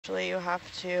Usually you have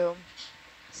to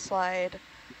slide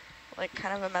like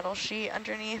kind of a metal sheet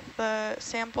underneath the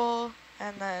sample,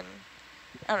 and then,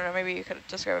 I don't know, maybe you could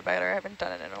describe it better. I haven't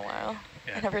done it in a while.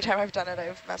 Yeah. And every time I've done it,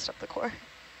 I've messed up the core.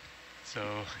 So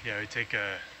yeah, we take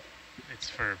it's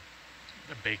for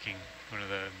baking, one of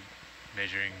the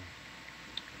measuring,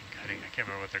 cutting, I can't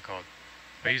remember what they're called.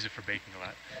 I use it for baking a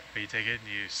lot. But you take it and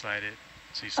you slide it.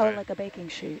 So you slide. Oh, like a baking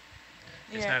sheet.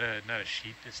 It's not a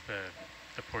sheet. It's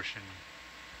the portion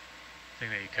thing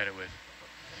that you cut it with.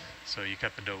 So you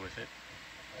cut the dough with it.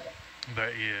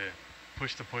 But you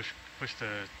push the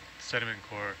sediment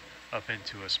core up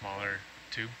into a smaller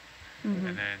tube,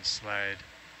 and then slide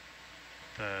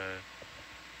the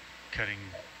cutting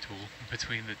tool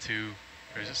between the two,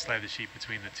 or just slide the sheet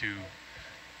between the two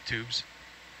tubes,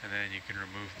 and then you can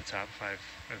remove the top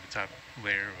the top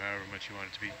layer, however much you want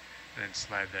it to be, and then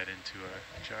slide that into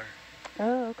a jar.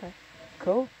 Oh, okay.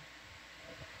 Cool.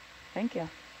 Thank you.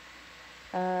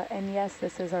 And yes,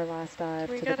 this is our last dive.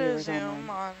 Can we to get the a viewers zoom online.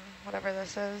 on whatever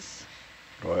this is?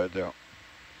 Go ahead, Dale.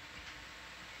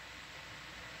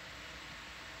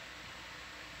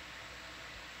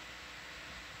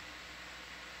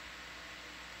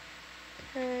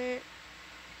 Okay.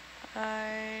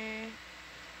 I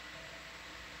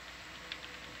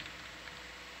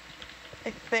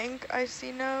think I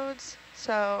see nodes,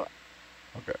 so,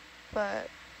 Okay. but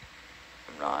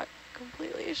I'm not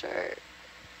completely sure.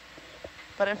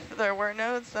 But if there were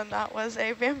nodes, then that was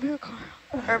a bamboo coral,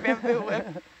 or bamboo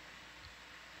whip.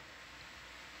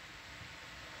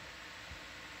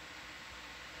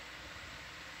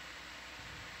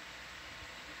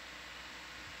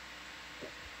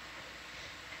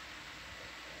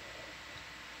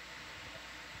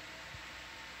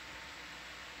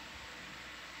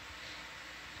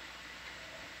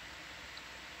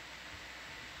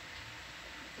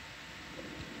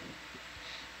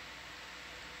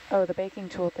 Oh, the baking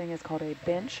tool thing is called a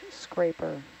bench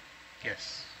scraper.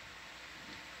 Yes.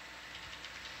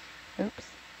 Oops.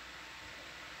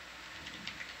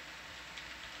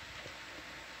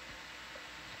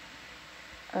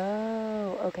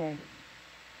 Oh, okay.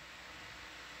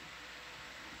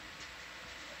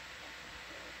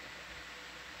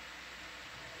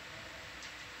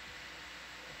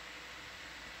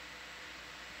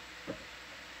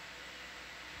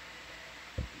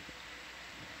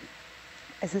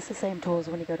 Is this the same tool as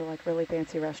when you go to like really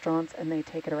fancy restaurants and they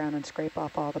take it around and scrape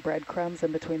off all the breadcrumbs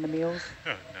in between the meals?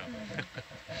 Oh,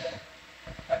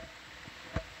 no.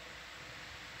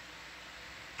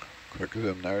 Quick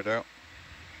zoom there, Dale.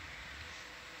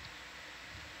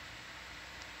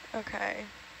 Okay.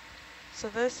 So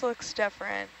this looks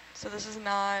different. So this is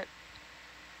not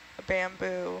a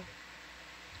bamboo,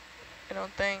 I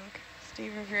don't think.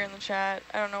 Steve, if you're in the chat,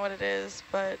 I don't know what it is,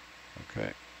 but...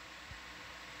 Okay.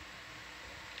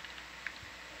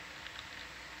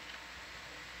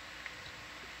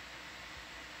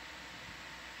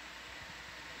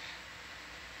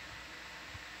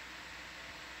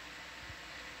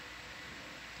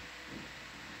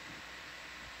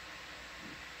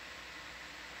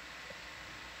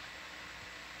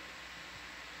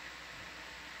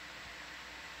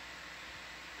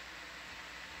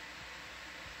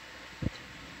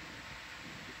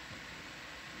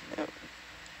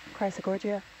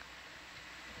 Chrysogorgia?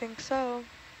 I think so.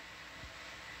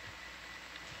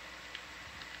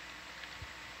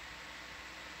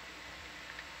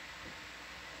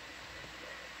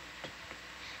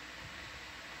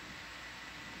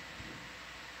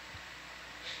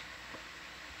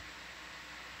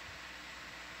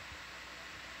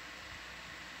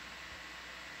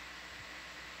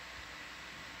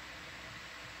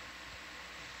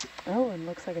 Oh, and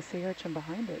looks like a sea urchin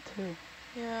behind it too.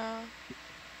 Yeah.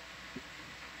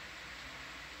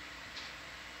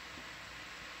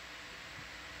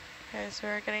 Okay, so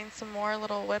we're getting some more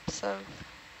little whips of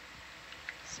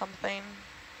something.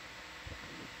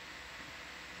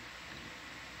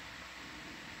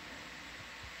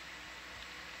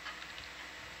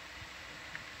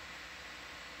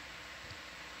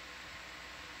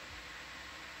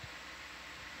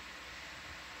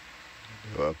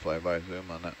 Do a flyby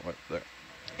zoom on that whip there.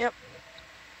 Yep.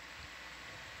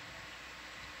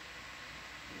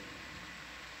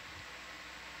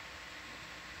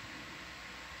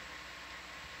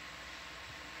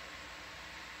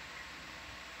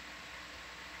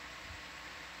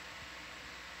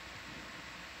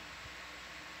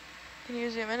 Can you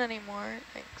zoom in anymore?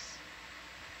 Thanks.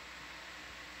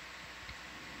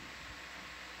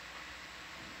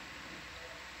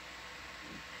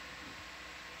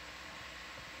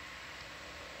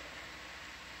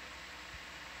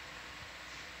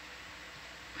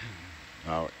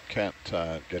 Now can't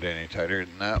get any tighter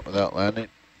than that without landing.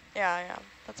 Yeah,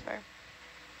 that's fair.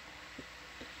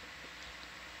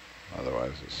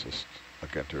 Otherwise, it's just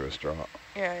looking through a straw.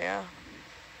 Yeah.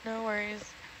 No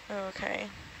worries. Okay.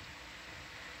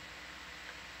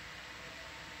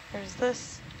 There's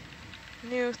this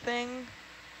new thing.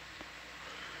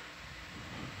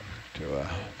 To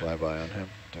fly by on him,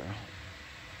 Daryl.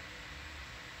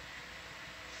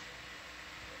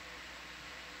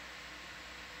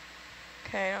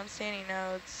 Okay, I don't see any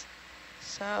nodes.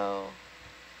 So,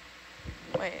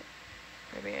 wait,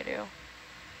 maybe I do.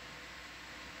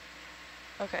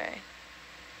 Okay.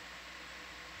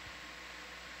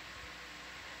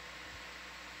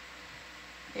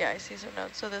 Yeah, I see some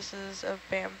nodes. So this is a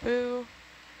bamboo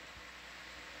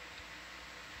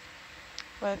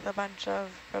with a bunch of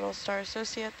brittle star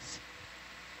associates.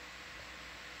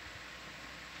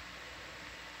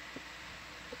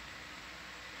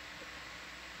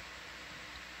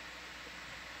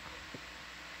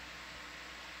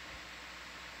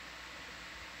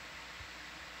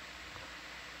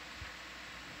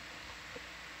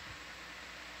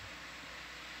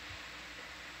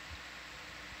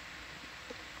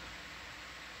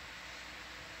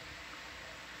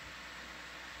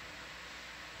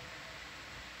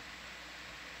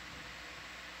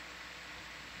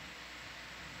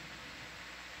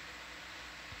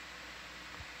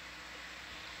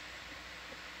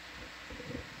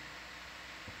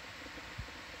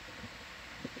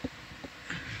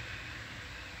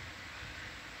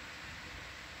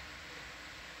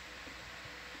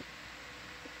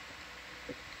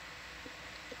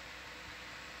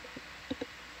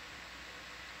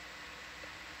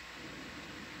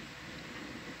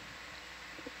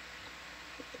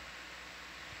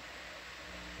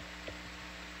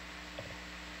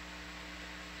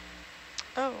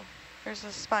 Oh, there's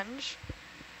a sponge.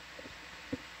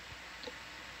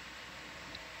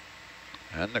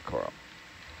 And the coral.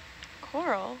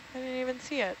 Coral? I didn't even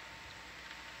see it.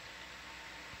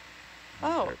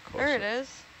 Oh, there it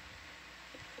is.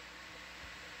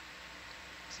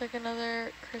 Looks like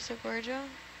another chrysogorgia.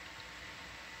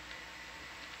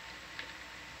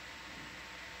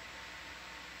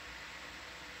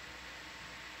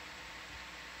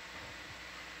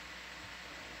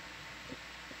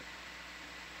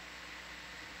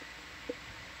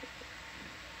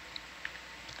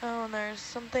 Oh, and there's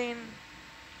something,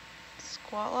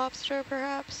 squat lobster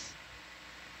perhaps?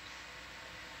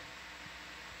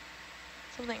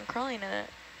 Something crawling in it.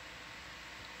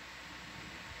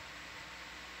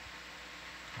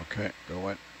 Okay, go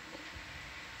in.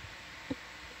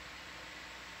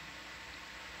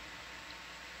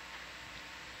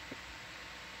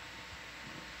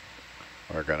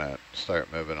 We're gonna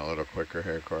start moving a little quicker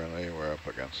here, Corley. We're up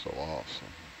against the wall, so.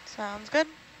 Sounds good.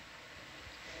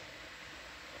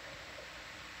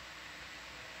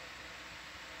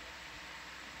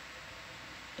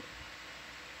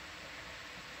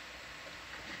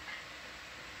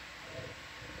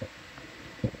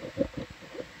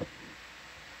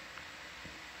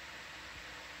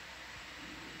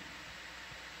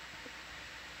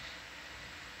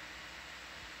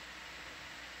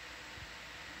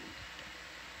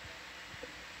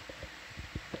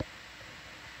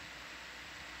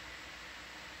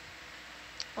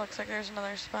 Looks like there's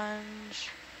another sponge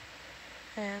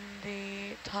in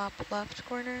the top left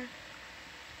corner.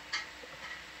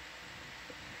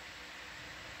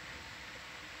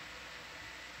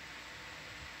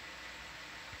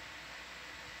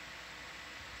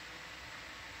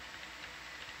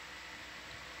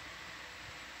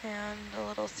 And a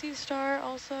little sea star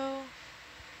also. A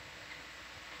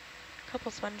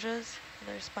couple sponges.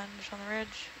 Another sponge on the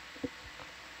ridge.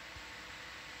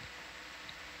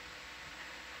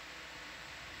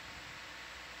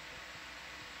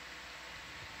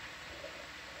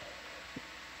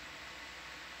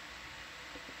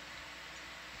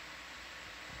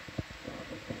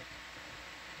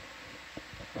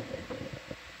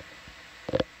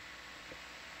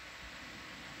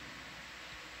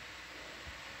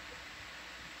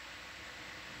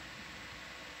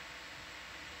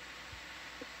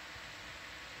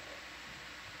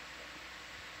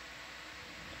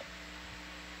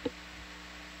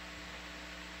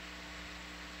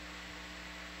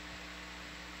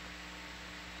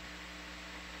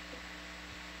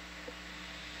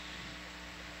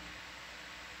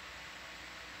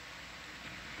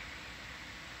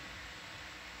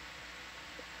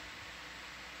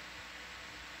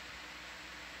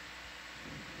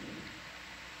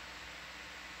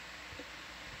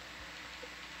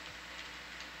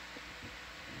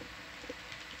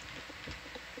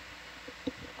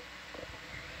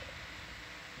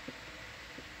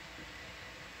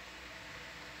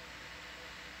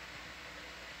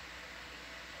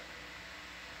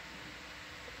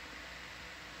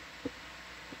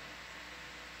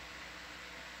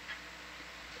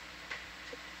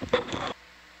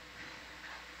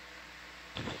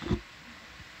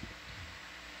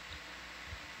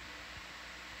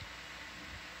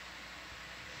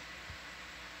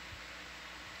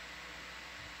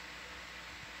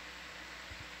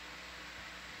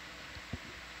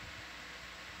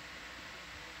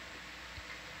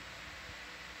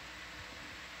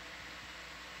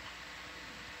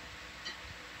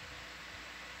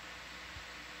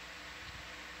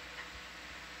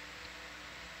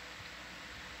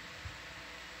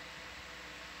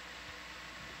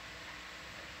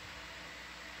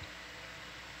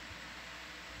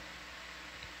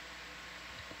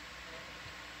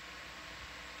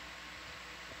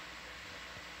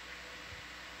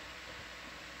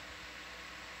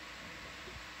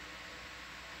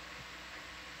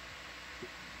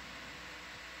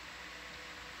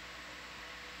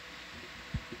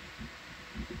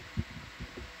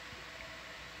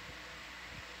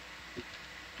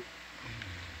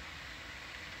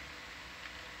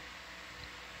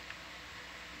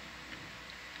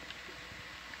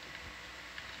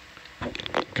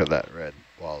 Look at that red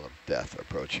wall of death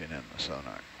approaching in the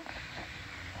sonar.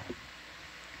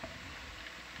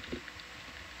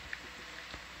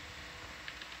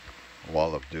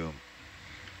 Wall of doom.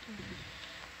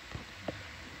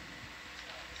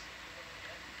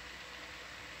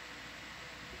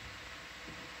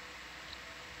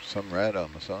 Some red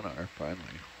on the sonar, finally.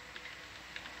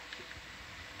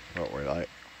 What we like.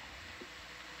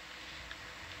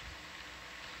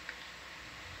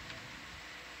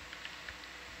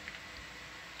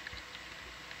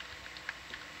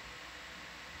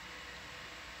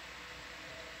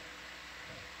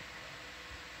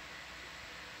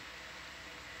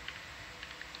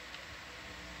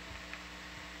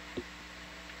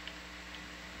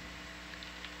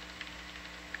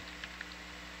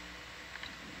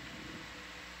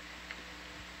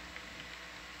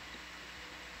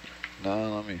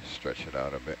 No, let me stretch it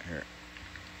out a bit here.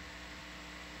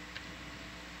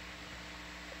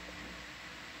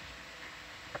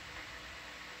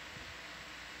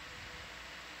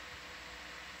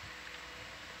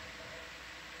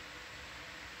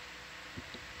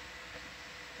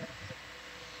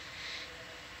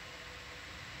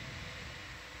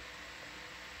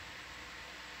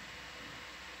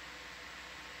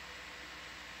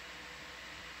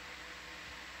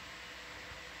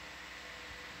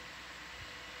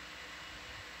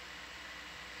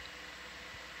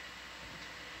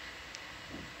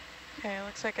 Okay, it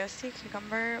looks like a sea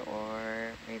cucumber,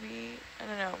 or maybe, I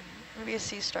don't know, maybe a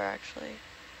sea star actually.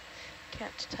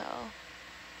 Can't tell.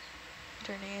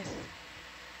 Underneath.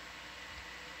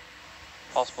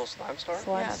 Possible slime star?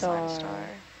 Slime Yeah, star. slime star.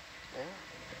 Yeah.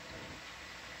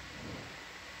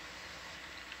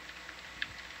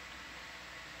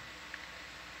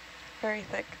 Very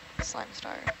thick slime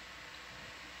star.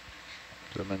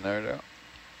 Zoom in there, Dale.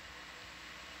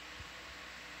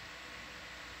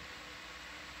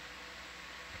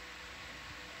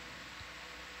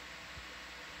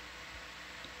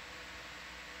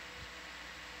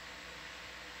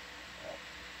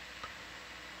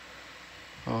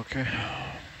 Okay.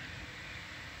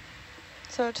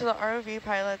 So to the ROV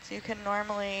pilots, you can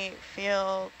normally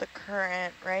feel the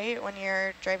current, right, when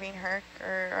you're driving Herc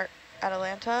or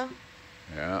Atalanta?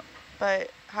 Yeah.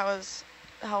 But how is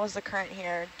the current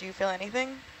here? Do you feel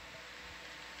anything?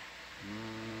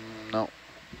 No.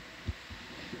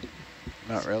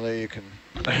 Not really. You can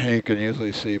you can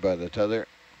usually see by the tether.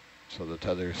 So the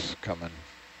tether's coming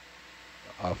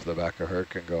off the back of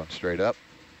Herc and going straight up.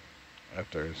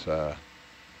 If there's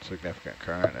significant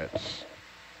current, it's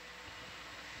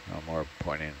more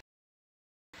pointing.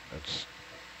 It's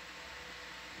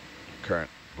current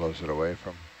blows it away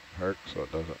from Herc, so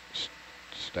it doesn't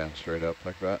stand straight up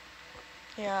like that.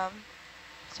 Yeah.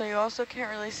 So you also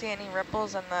can't really see any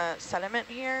ripples in the sediment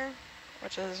here,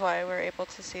 which is why we're able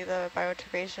to see the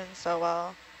bioturbation so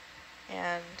well.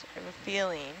 And I have a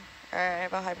feeling, or I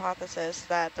have a hypothesis,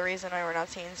 that the reason why we're not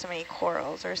seeing so many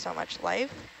corals or so much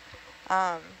life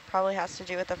probably has to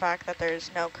do with the fact that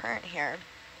there's no current here.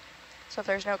 So if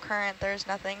there's no current, there's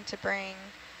nothing to bring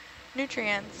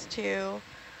nutrients to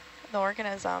the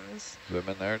organisms. Zoom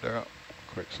in there, Daryl.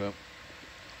 Quick zoom.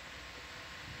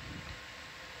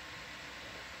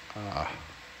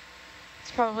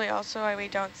 It's probably also why we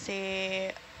don't see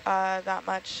that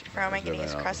much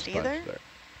ferromanganese crust either. There.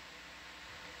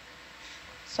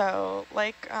 So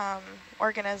like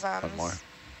organisms, One more.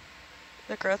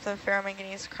 the growth of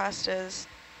ferromanganese crust is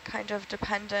kind of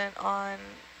dependent on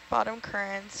bottom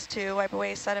currents to wipe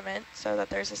away sediment so that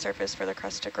there's a surface for the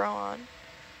crust to grow on.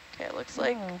 Okay, it looks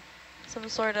like some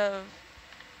sort of,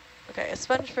 okay, a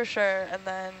sponge for sure, and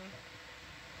then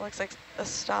it looks like a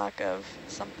stalk of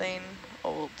something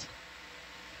old.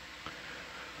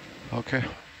 Okay.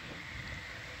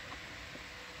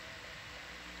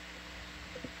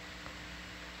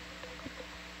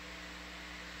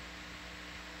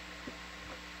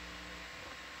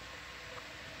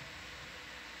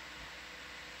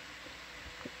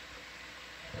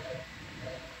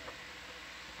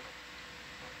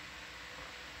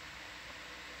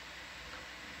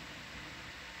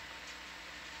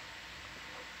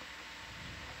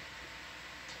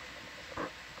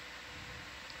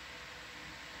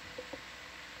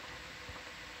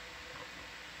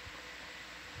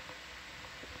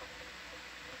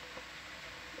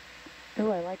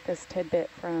 Ooh, I like this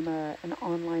tidbit from an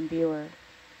online viewer.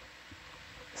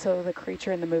 So the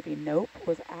creature in the movie Nope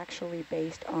was actually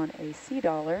based on a sea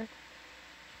dollar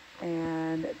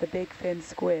and the big fin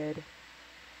squid,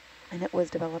 and it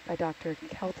was developed by Dr.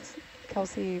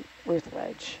 Kelsey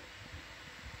Ruthledge.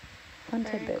 Fun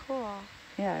Very tidbit. cool.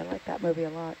 Yeah, I like that movie a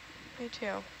lot. Me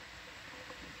too.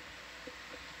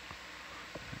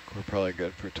 We're probably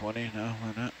good for 20 now,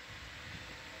 Lynette.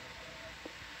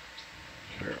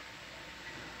 Sure.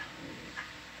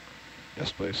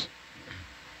 Yes, please.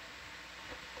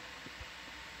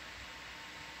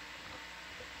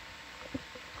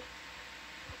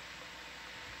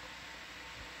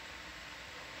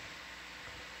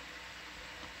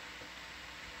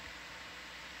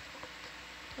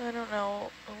 I don't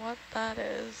know what that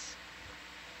is.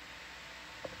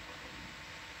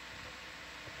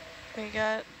 We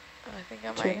got, I think I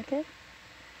might, Tunicate?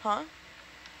 huh?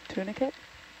 Tunicate?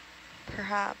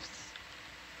 Perhaps.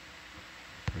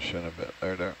 Push in a bit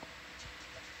there.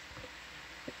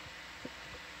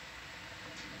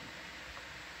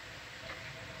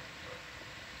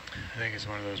 I think it's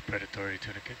one of those predatory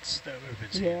tunicates that we've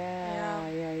been seeing.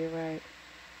 Yeah, you're right.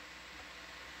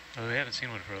 Oh, we haven't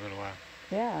seen one for a little while.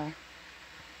 Yeah.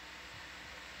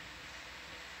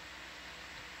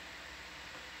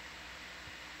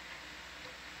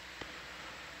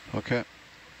 Okay.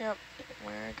 Yep,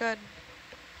 we're good.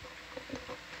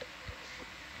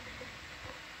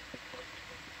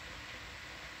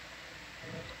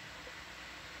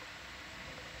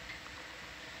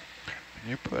 Can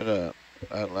you put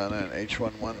Atlanta and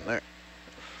H11 there?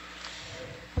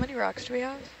 How many rocks do we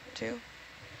have? 2?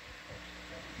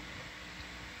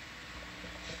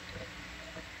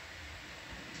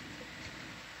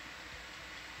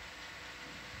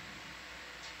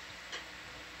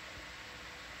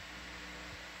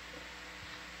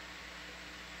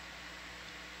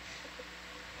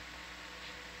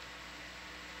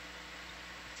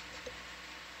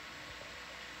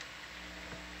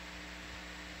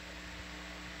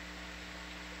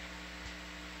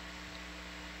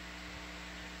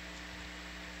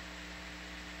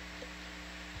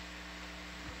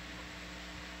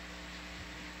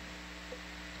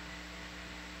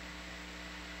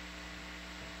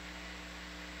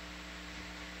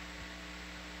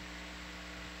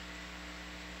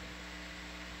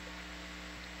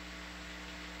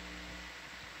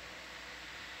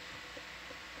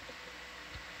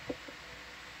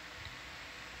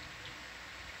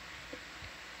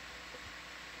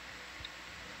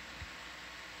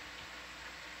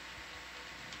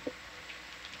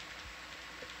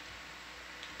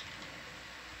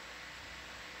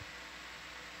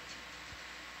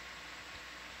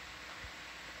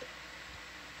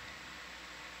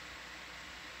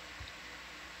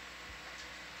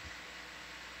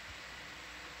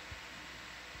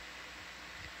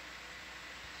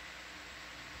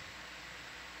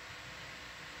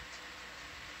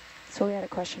 So we had a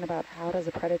question about how does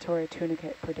a predatory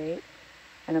tunicate predate?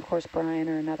 And of course, Brian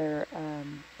or another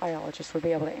biologist would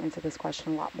be able to answer this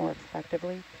question a lot more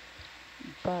effectively.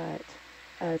 But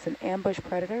it's an ambush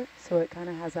predator, so it kind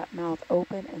of has that mouth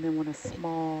open, and then when a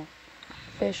small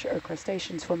fish or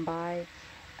crustacean swim by,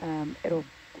 it'll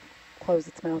close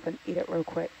its mouth and eat it real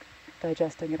quick,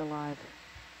 digesting it alive.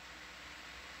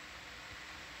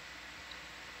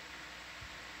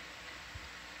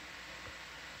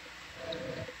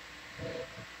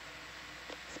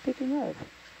 Speaking of,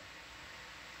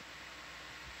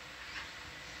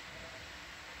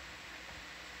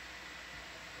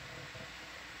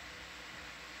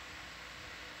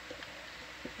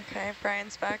 Okay,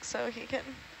 Brian's back so he can,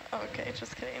 okay,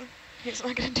 just kidding. He's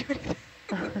not gonna do anything.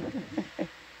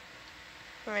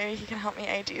 But maybe he can help me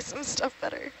ID some stuff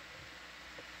better.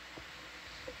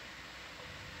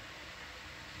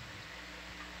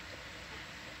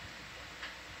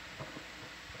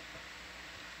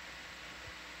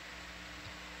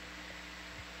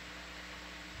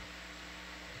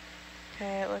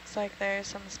 Okay, it looks like there's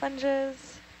some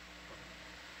sponges.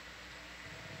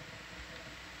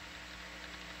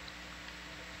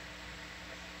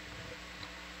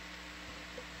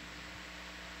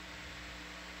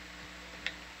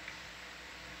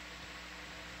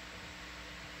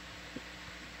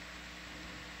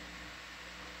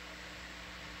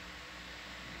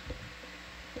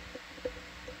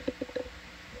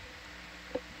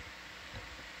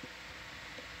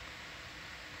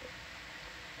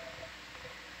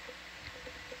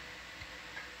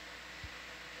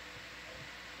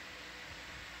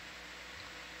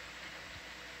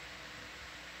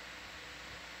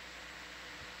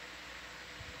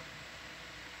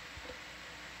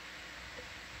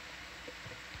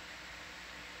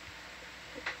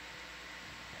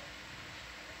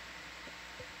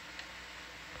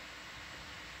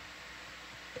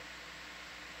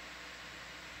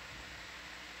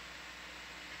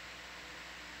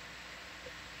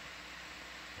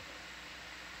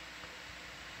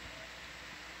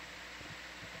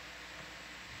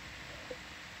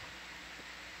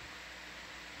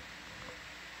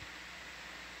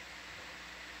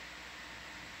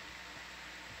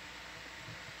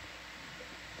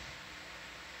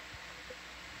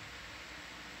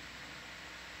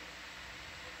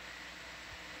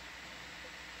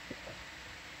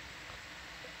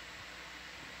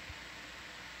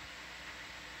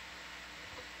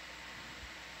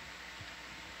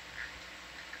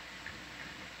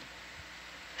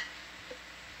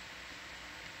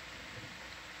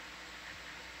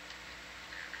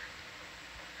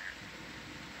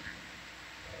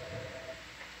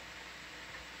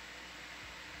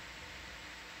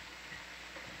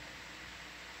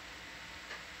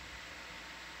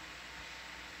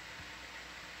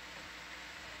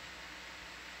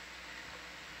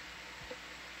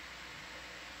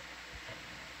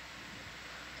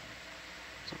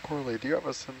 Corley, do you have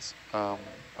a sense of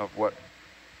what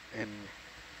in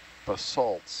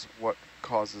basalts, what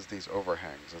causes these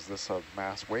overhangs? Is this a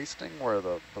mass wasting where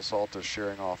the basalt is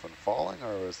shearing off and falling,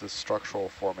 or is this structural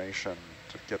formation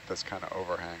to get this kind of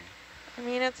overhang? I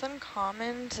mean, it's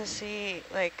uncommon to see,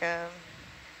 like, I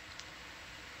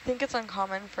think it's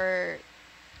uncommon for,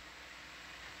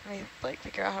 let me, like,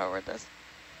 figure out how to word this.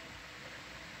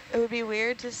 It would be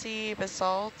weird to see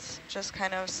basalt just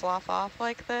kind of slough off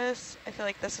like this. I feel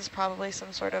like this is probably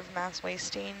some sort of mass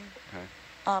wasting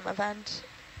event.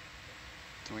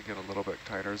 Can we get a little bit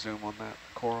tighter zoom on that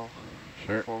coral?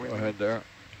 Sure, go ahead there.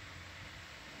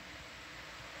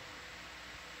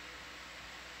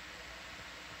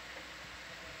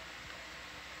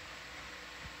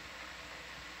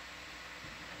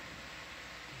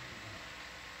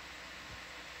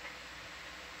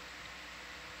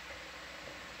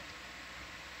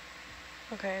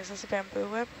 Okay, is this a bamboo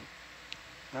whip?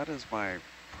 That is my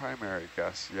primary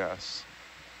guess, yes.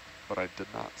 But I did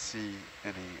not see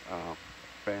any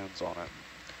bands on it.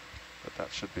 But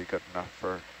that should be good enough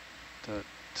to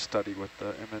study with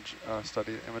the image,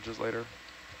 study images later.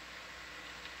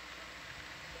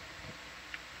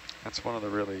 That's one of the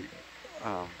really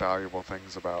valuable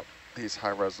things about these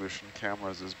high-resolution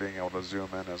cameras is being able to zoom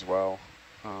in as well.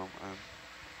 And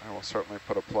I will certainly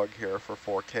put a plug here for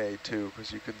 4K too,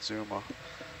 because you can zoom a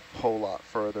whole lot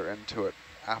further into it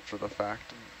after the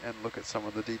fact and look at some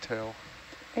of the detail.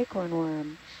 Acorn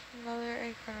worm. Another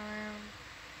acorn worm.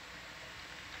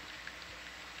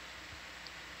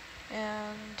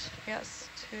 And yes,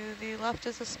 to the left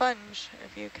is a sponge,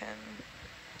 if you can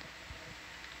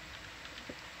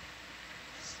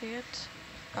see it.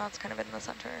 Oh, it's kind of in the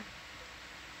center.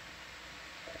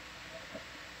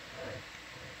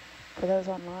 For those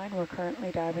online, we're currently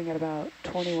diving at about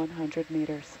 2,100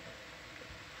 meters.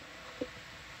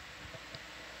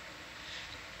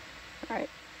 All right.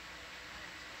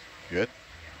 Good.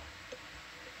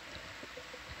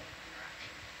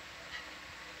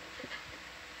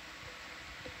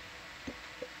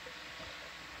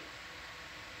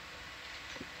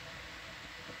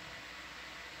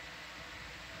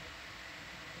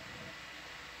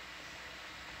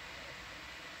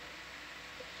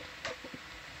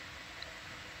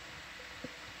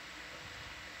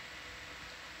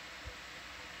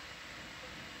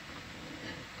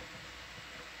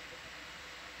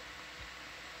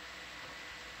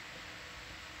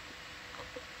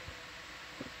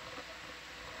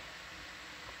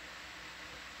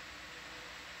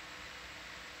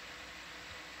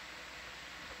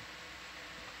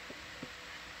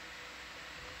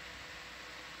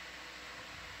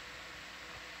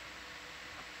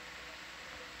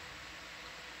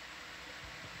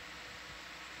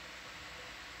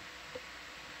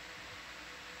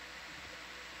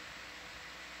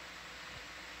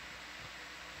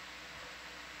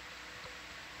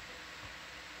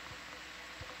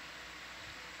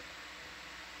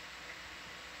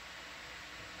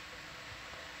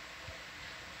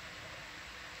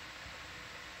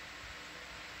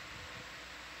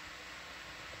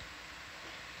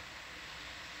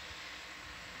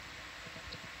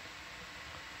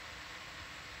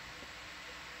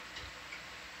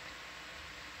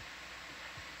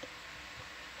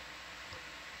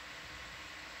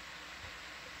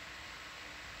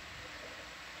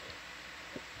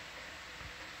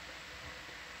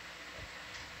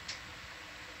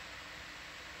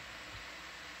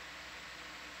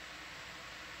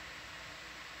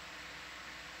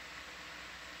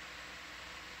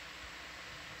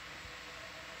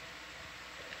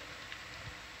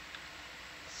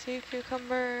 Sea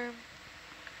cucumber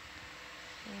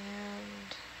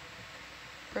and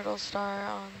brittle star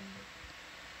on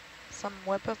some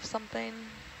whip of something.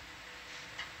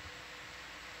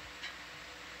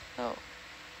 Oh,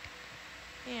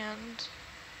 and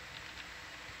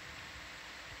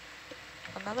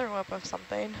another whip of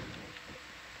something.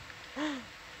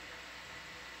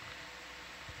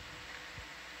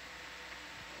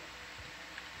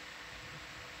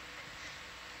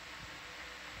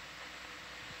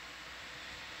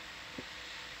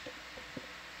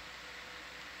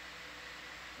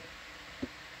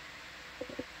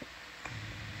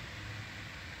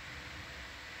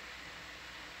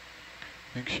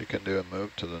 Think she can do a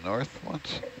move to the north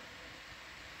once?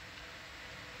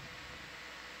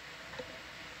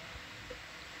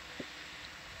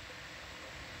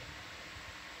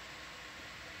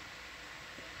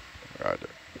 Roger.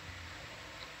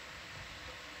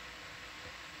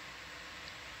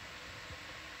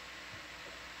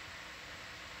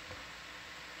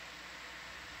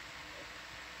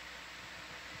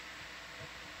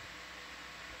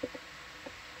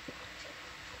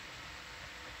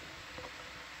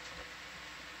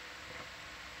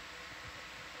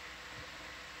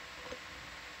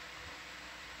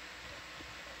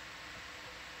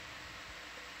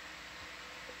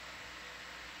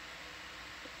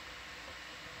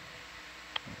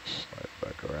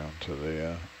 to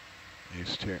the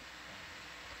east here.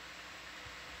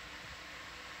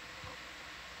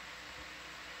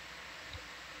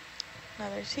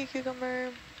 Another sea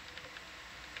cucumber.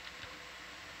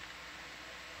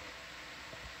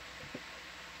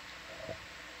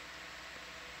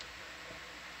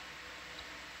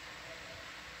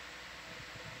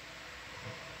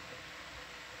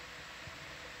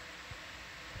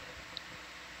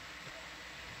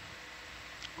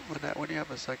 Lynette, when you have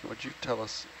a second, would you tell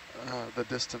us the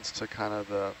distance to kind of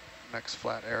the next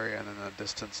flat area and then the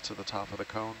distance to the top of the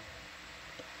cone?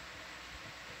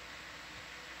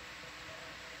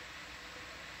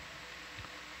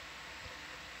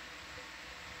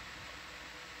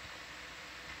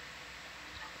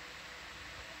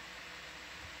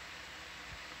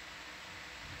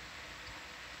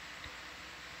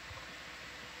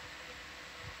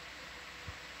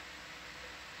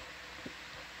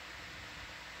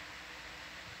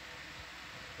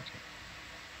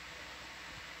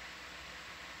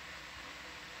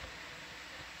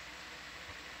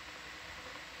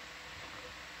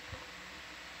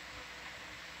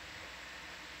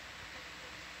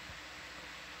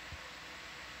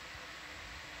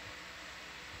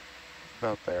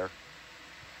 About there.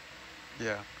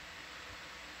 Yeah.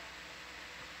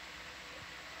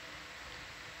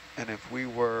 And if we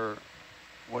were,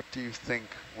 what do you think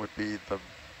would be the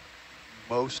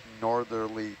most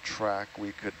northerly track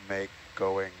we could make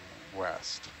going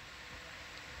west?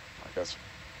 I guess.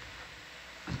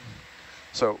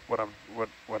 So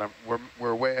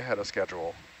we're way ahead of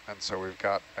schedule, and so we've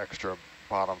got extra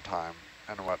bottom time.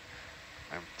 And what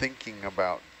I'm thinking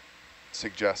about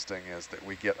suggesting is that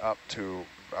we get up to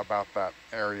about that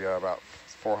area, about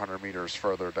 400 meters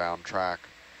further down track,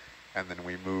 and then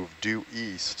we move due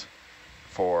east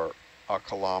for a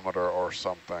kilometer or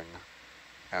something,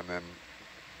 and then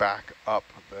back up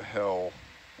the hill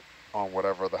on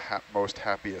whatever the most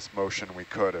happiest motion we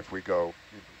could. If we go,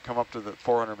 come up to the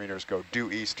 400 meters, go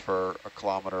due east for a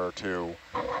kilometer or two,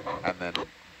 and then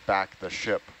back the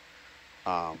ship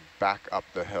back up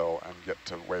the hill and get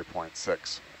to waypoint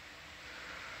 6.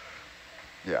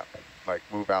 Yeah, like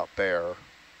move out there,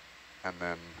 and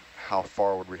then how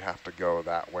far would we have to go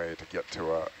that way to get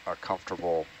to a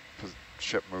comfortable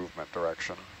ship movement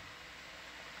direction?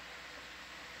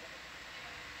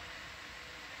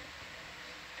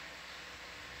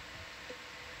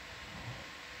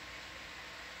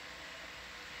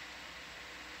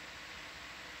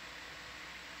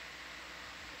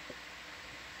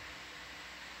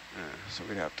 So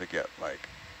we'd have to get like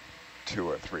 2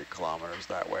 or 3 kilometers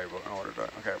that way, but in order to,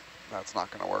 okay, that's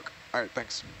not going to work. All right,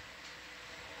 thanks.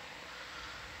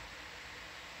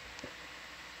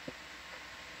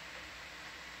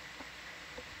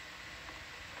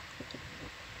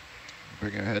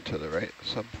 Bring your head to the right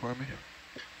some for me.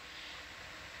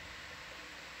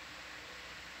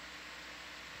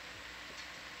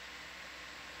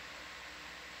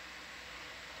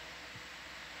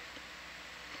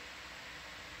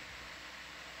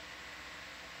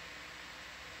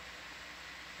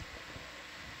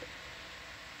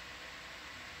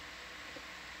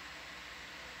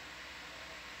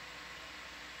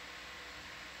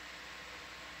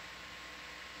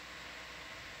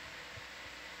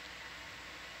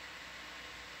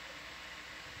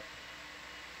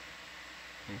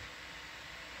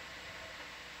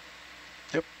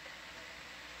 Yep.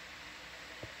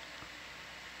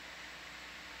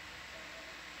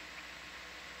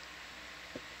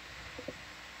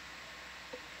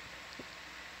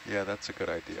 Yeah, that's a good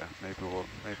idea. Maybe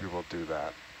we'll do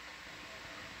that.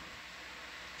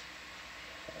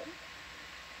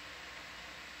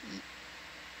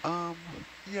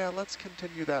 Yeah, let's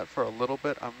continue that for a little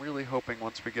bit. I'm really hoping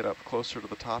once we get up closer to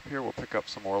the top here, we'll pick up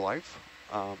some more life.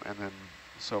 And then,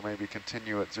 so maybe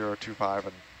continue at 025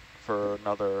 and for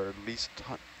another at least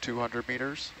 200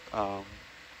 meters.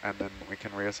 And then we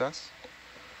can reassess.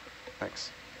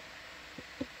 Thanks.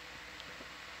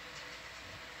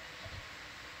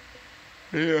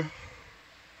 Yeah.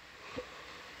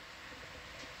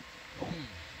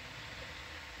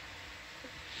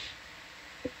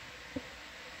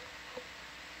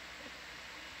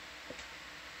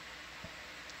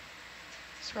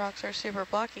 These rocks are super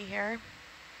blocky here.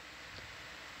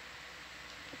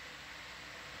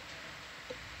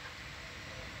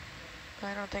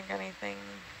 I don't think anything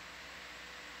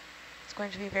is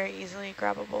going to be very easily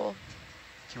grabbable.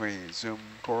 Can we zoom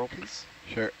coral, please?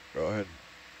 Sure, go ahead.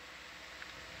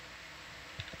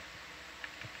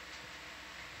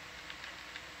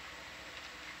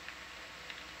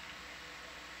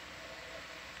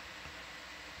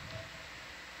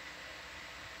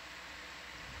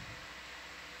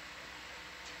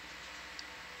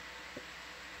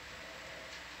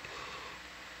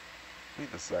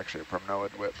 think this is actually a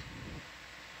primnoid whip.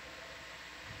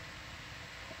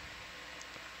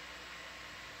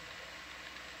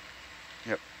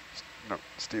 Yep. No,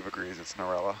 Steve agrees it's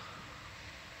Norella.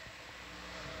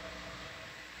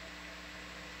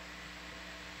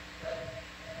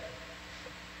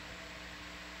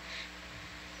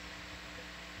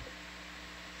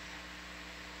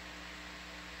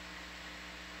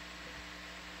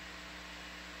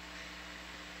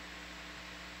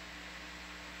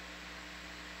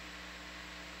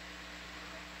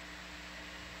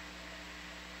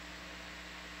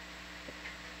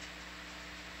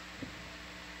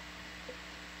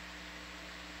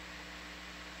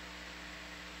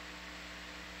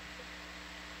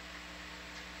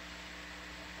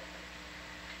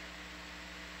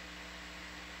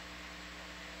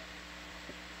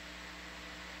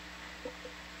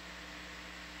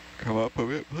 Come up a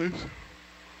bit, please.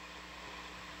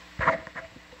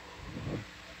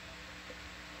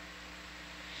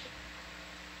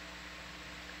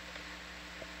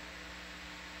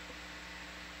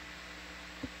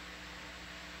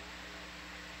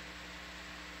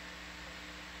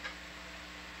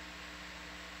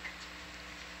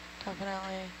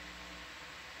 Definitely.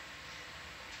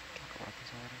 Talk about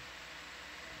this already.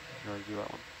 You already do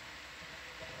that one?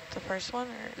 The first one?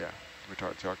 Or? Yeah. We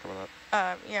talked about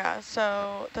that? Yeah,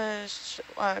 so the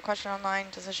question online,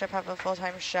 does the ship have a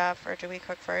full-time chef or do we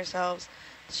cook for ourselves?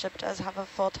 The ship does have a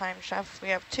full-time chef. We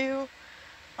have two,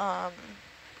 and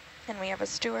we have a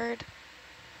steward,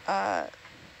 and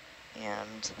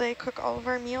they cook all of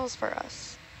our meals for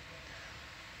us.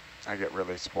 I get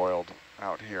really spoiled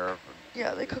out here.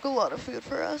 Yeah, they cook a lot of food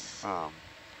for us.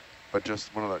 But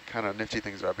just one of the kind of nifty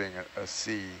things about being a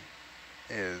sea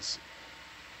is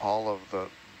all of the,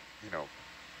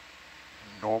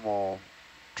 normal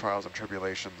trials and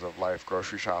tribulations of life,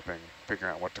 grocery shopping,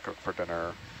 figuring out what to cook for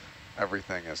dinner,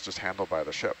 everything is just handled by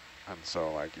the ship. And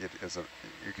so like it is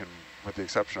you can, with the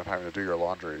exception of having to do your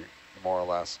laundry, more or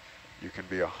less, you can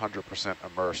be 100%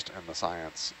 immersed in the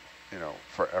science,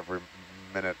 for every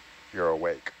minute you're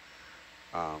awake,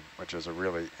 which is a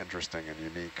really interesting and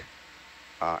unique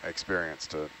experience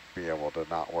to be able to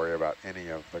not worry about any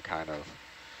of the kind of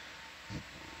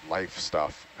life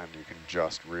stuff, and you can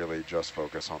really just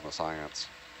focus on the science.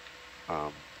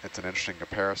 It's an interesting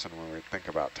comparison when we think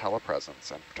about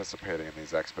telepresence and participating in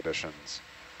these expeditions.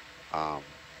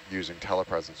 Using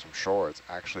telepresence from shore, it's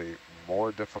actually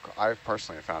more difficult. I've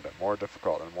personally found it more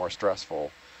difficult and more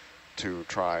stressful to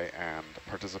try and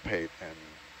participate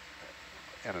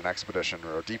in an expedition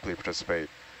or deeply participate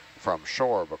from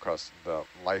shore, because the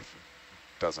life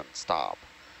doesn't stop.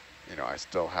 I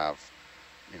still have,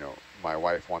 my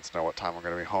wife wants to know what time I'm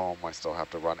going to be home. I still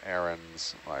have to run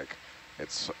errands. Like,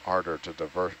 it's harder to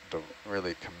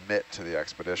really commit to the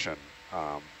expedition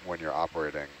when you're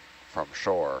operating from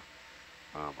shore.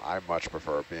 I much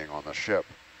prefer being on the ship,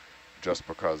 just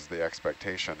because the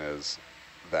expectation is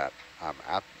that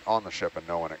I'm on the ship and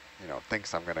no one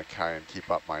thinks I'm going to try and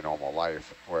keep up my normal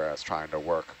life, whereas trying to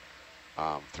work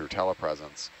through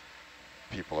telepresence,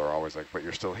 people are always like, but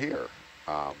you're still here.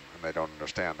 And they don't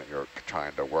understand that you're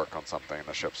trying to work on something.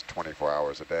 The ship's 24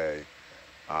 hours a day,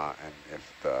 and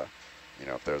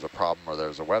if there's a problem or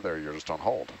there's a weather, you're just on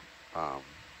hold.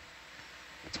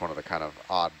 It's one of the kind of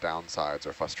odd downsides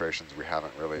or frustrations we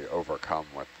haven't really overcome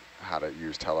with how to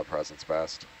use telepresence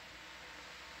best.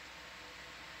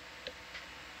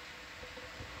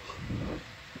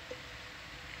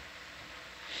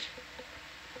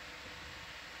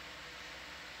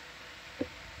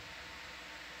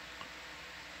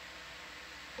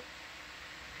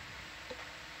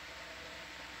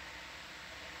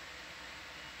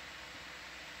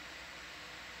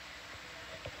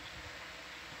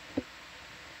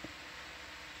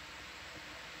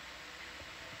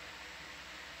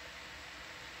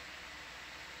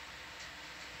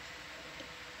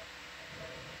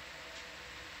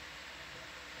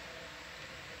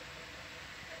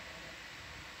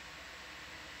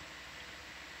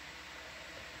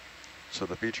 So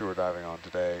the feature we're diving on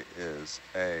today is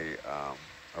a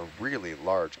really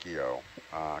large geo,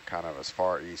 kind of as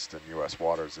far east in U.S.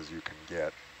 waters as you can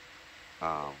get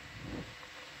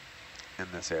in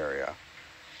this area.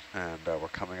 And we're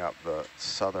coming up the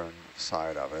southern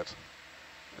side of it.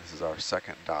 This is our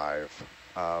second dive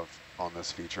on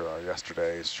this feature. Our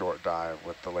yesterday's short dive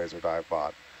with the laser dive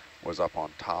bot was up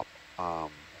on top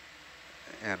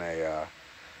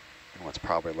in what's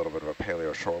probably a little bit of a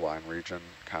paleo shoreline region,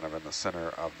 kind of in the center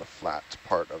of the flat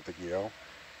part of the geo.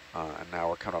 And now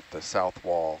we're coming up the south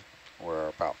wall. We're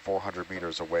about 400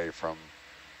 meters away from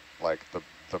like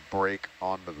the the break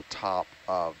onto the top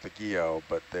of the geo,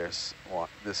 but this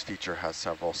feature has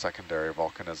several secondary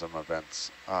volcanism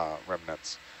events,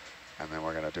 remnants, and then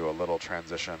we're going to do a little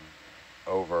transition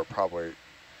over probably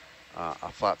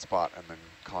a flat spot and then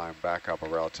climb back up a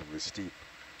relatively steep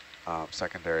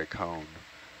secondary cone.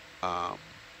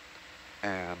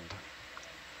 And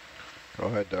Go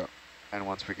ahead, Doug. And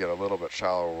once we get a little bit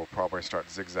shallower, we'll probably start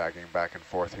zigzagging back and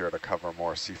forth here to cover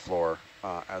more seafloor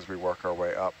as we work our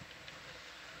way up.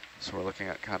 So we're looking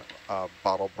at kind of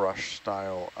bottle brush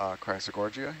style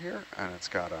chrysogorgia here, and it's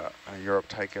got a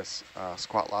Europtychus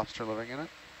squat lobster living in it.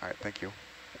 All right, thank you.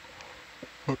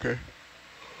 Okay.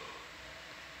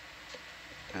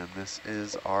 And this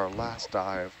is our last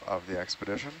dive of the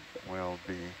expedition. We'll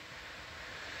be,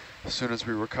 as soon as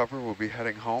we recover, we'll be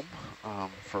heading home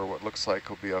for what looks like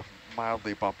will be a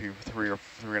mildly bumpy 3 or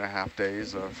 3.5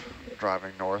 days of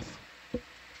driving north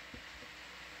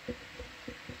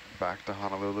back to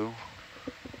Honolulu.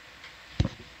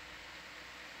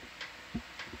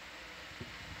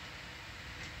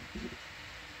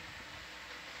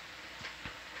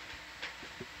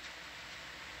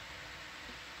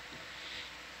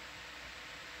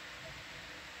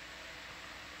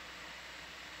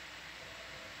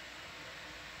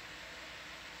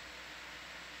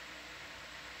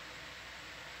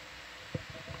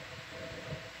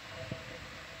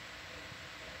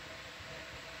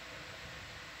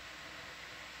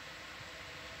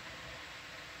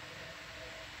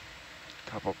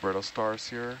 Couple brittle stars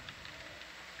here.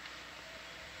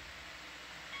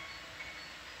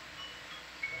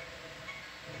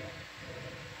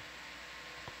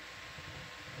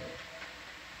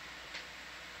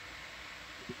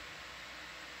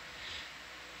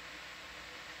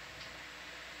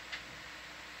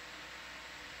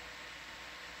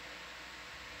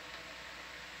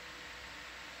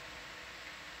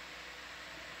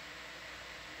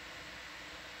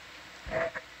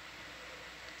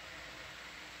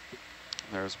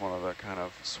 There's one of the kind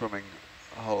of swimming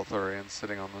holothurians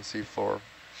sitting on the seafloor,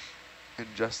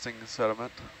 ingesting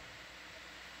sediment.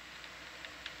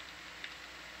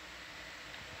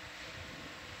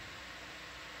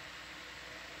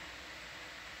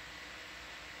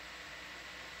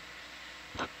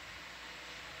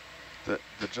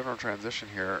 The general transition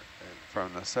here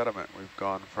from the sediment, we've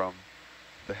gone from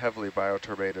the heavily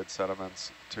bioturbated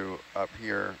sediments to up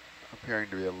here appearing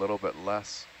to be a little bit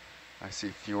less. I see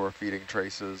fewer feeding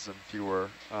traces and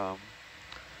fewer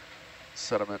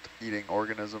sediment-eating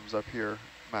organisms up here,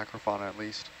 macrofauna at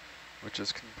least, which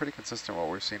is pretty consistent with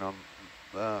what we've seen on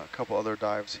a couple other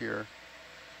dives here.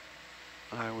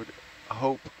 I would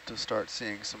hope to start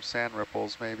seeing some sand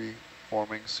ripples maybe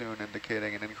forming soon,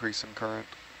 indicating an increase in current,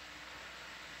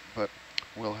 but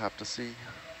we'll have to see.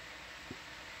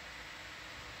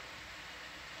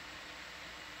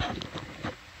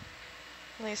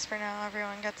 At least for now,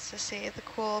 everyone gets to see the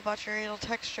cool botryoidal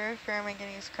texture for a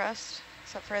manganese crust,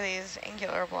 except for these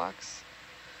angular blocks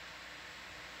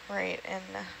right in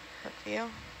Herc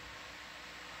view.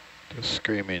 Just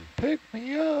screaming, pick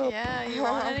me up. Yeah, you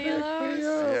want any of those?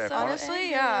 Yeah,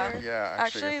 Honestly, yeah. Yeah,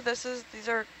 actually these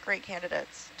are great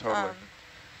candidates. Totally.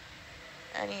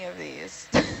 Any of these.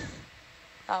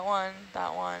 That one,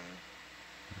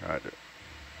 Right.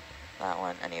 that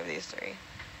one, any of these three.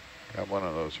 Got one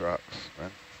of those rocks,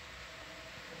 man.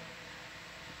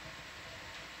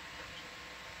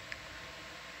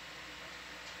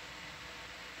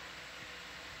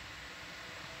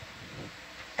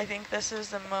 I think this is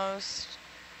the most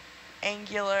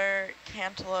angular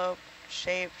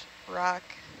cantaloupe-shaped rock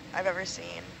I've ever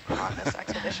seen on this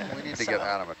expedition. We need to get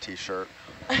Adam a t-shirt.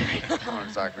 I don't know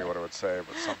exactly what it would say,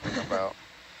 but something about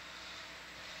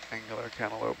angular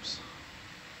cantaloupes.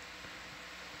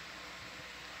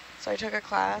 So I took a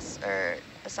class, or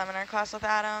a seminar class with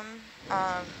Adam,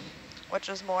 which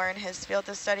was more in his field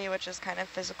of study, which is kind of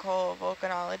physical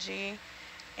volcanology.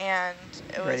 And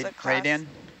it was a class. Ready, Dan?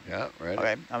 Yeah, ready.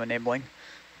 Okay, I'm enabling.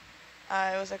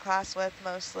 It was a class with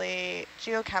mostly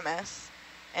geochemists.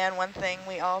 And one thing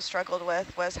we all struggled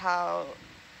with was how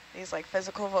these like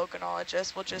physical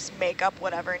volcanologists will just make up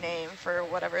whatever name for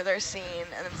whatever they're seeing.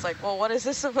 And it's like, well, what is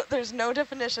this about? There's no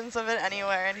definitions of it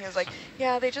anywhere. And he was like,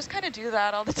 yeah, they just kind of do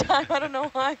that all the time. I don't know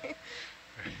why.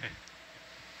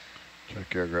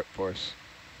 Check your grip force.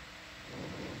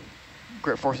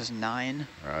 Grip force is 9.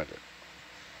 Right.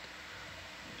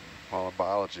 Well, in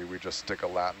biology, we just stick a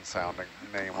Latin sounding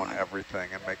name on everything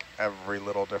and make every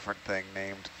little different thing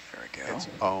named its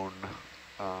own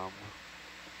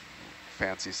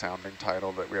fancy sounding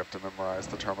title that we have to memorize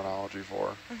the terminology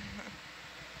for.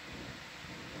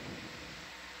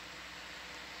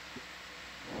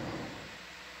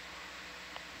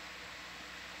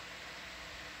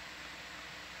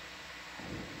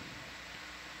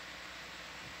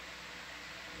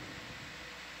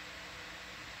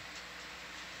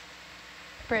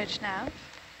 Bridge nav.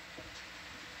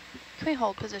 Can we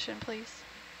hold position, please?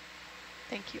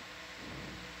 Thank you.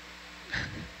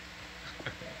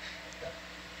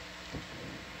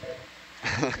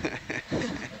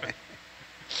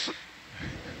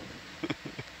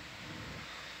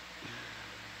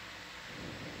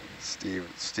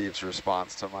 Steve's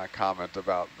response to my comment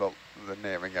about the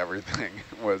naming everything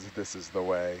was, "This is the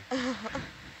way."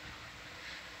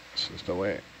 This is the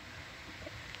way.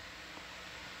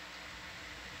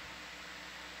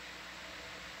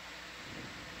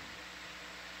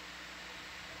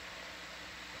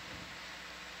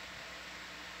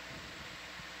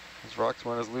 Those rocks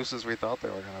weren't as loose as we thought they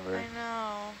were going to be. I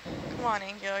know. Come on,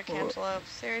 angular cantaloupe.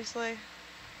 Seriously?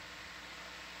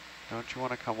 Don't you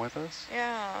want to come with us?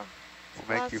 Yeah.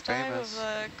 We'll make you Last time famous. of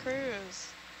the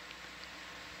cruise.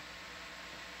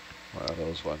 Well,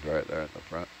 those ones right there in the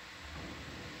front.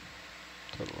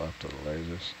 To the left of the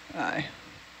lasers. Aye.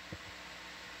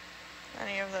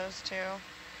 Any of those two.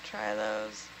 Try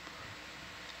those.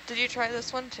 Did you try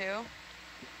this one too?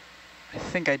 I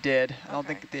think I did. I don't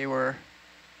Okay. think they were.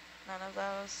 None of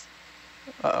those.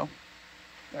 Uh-oh.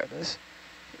 There it is.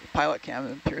 Pilot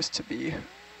cam appears to be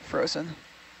frozen.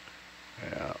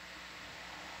 Yeah.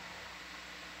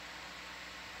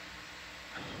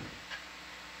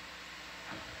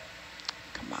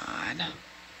 Come on.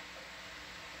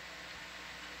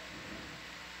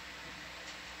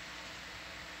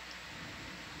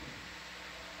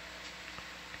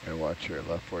 Okay, watch your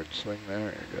leftward swing there.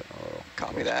 You're getting a little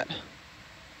Copy close. that.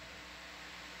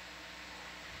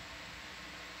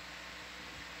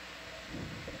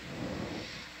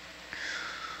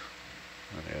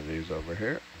 Any of these over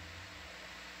here?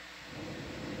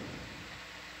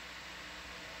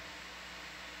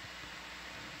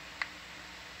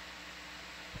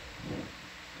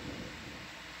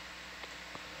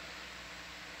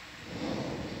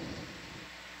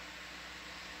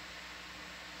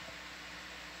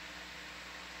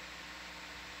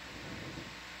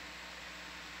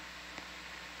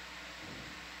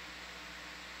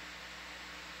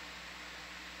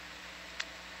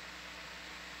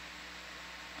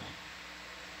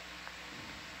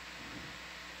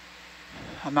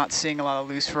 I'm not seeing a lot of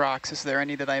loose rocks. Is there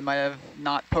any that I might have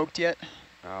not poked yet?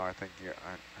 No, I think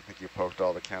you poked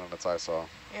all the candidates I saw.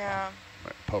 Yeah.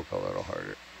 Might poke a little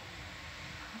harder.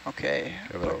 Okay.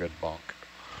 Give it a good bonk.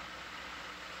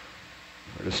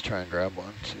 Or just try and grab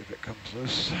one, see if it comes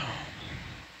loose.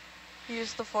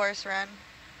 Use the force run.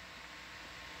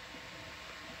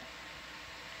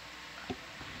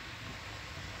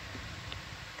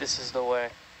 This is the way.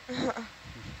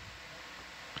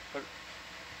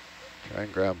 Try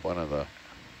and grab one of the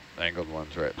angled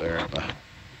ones right there.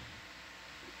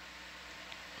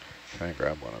 Try and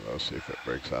grab one of those, see if it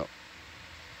breaks out.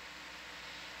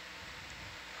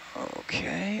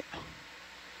 Okay.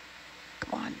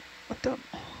 Come on. What the?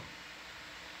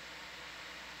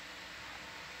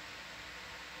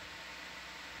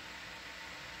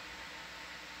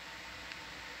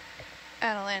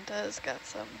 Atalanta's got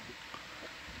some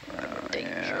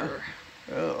danger.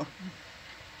 Yeah. Oh.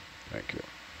 Thank you.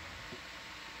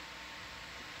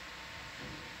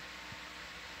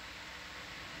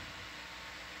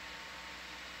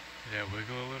 Yeah,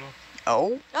 wiggle a little.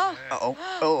 Oh. Oh. Yeah. Uh-oh.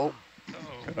 Oh. Oh.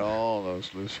 Look at all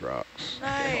those loose rocks.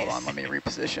 Nice. Okay, hold on. Let me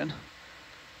reposition.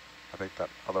 I think that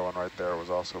other one right there was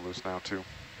also loose now too.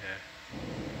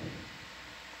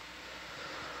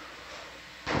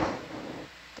 Yeah.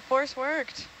 The force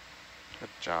worked. Good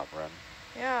job, Ren.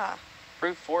 Yeah.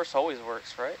 Brute force always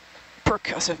works, right?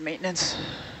 Percussive maintenance.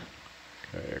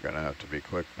 Okay, you're gonna have to be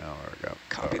quick now, or got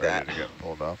Copy about ready that. to get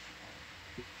pulled off.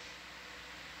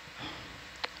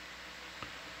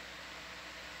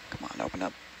 Come on, open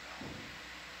up.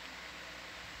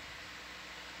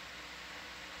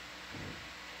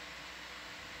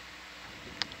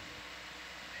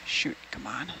 Shoot, come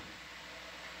on.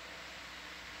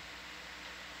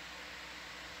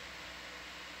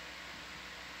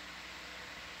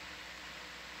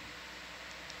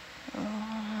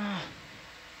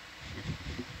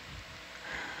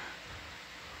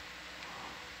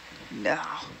 No.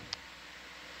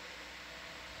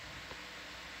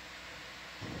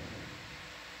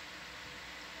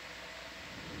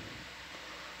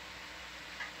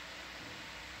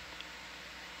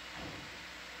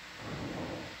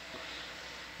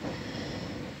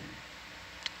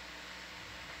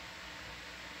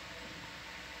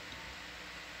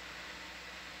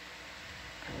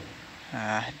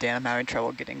 Dan, I'm having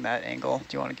trouble getting that angle.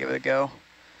 Do you want to give it a go?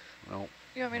 Nope.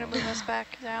 You want me to move us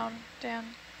back down,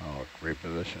 Dan? I'll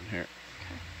reposition here.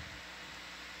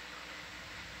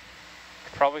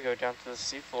 Could probably go down to the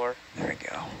seafloor. There we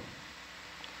go.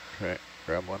 Okay,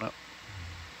 grab one up.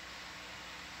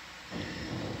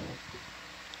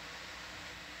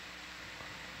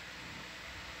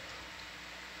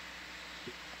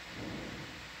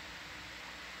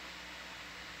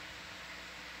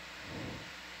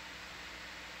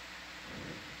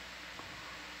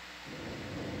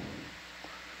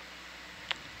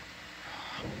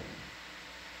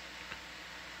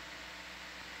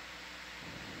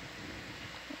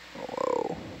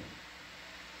 Whoa.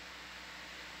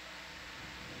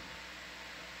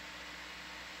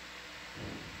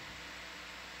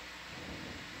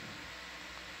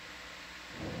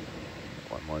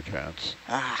 One more chance.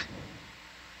 Ah.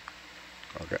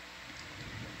 Okay.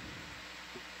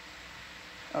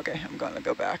 Okay, I'm going to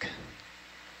go back.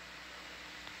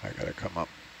 I gotta come up.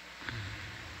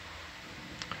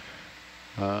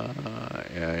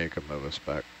 Yeah, you can move us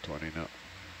back 20 now.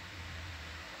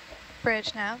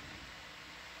 Bridge now.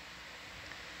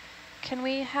 Can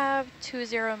we have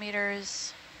 20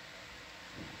 meters,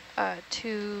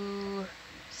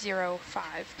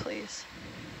 205, please?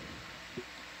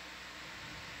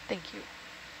 Thank you.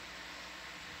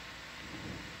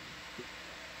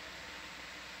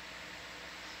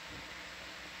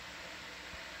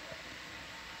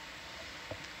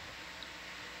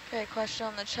 Okay, question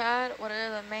on the chat. What are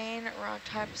the main rock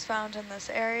types found in this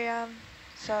area?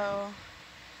 So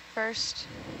first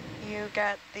you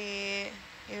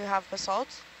have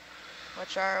basalt,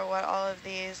 which are what all of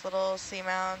these little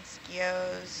seamounts,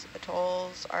 geos,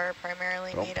 atolls are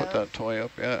primarily Don't made put of. that toy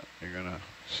up yet. You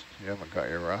haven't got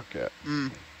your rock yet.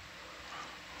 You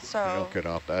So don't get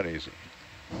off that easy.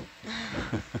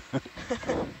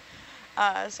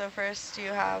 so first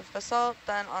you have basalt,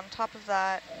 then on top of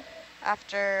that,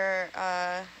 after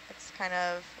it's kind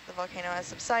of, the volcano has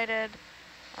subsided,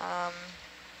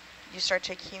 you start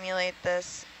to accumulate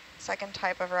this second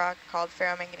type of rock called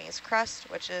ferromanganese crust,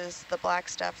 which is the black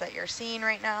stuff that you're seeing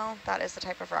right now. That is the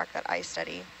type of rock that I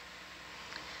study.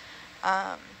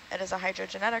 It is a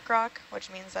hydrogenetic rock,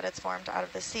 which means that it's formed out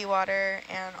of the seawater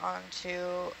and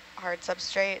onto hard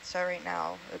substrate. So right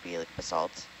now it would be like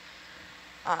basalt.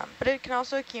 But it can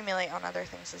also accumulate on other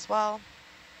things as well.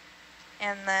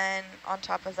 And then on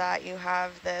top of that, you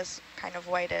have this kind of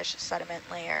whitish sediment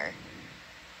layer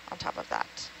on top of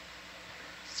that.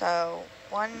 So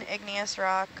 1 igneous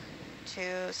rock,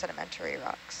 2 sedimentary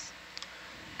rocks.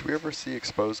 Do we ever see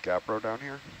exposed gabbro down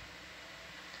here?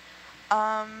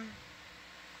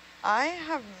 I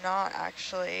have not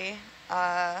actually.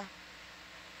 I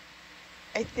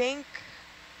think.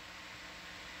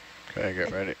 Okay,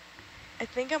 get ready. I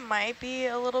think it might be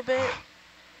a little bit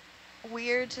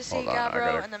weird to see Hold on,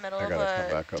 gabbro in the middle of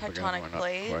a tectonic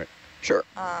plate. Quite. Sure.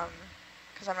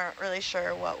 Because I'm not really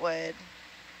sure what would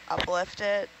uplift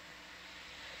it.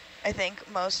 I think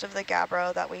most of the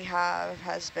gabbro that we have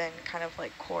has been kind of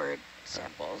like cored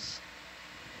samples,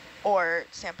 or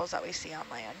samples that we see on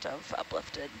land of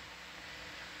uplifted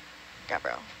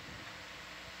gabbro.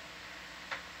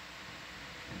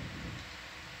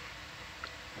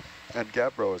 And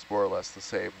gabbro is more or less the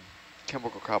same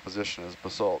chemical composition as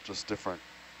basalt, just different.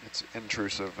 It's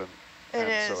intrusive so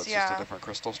it's just a different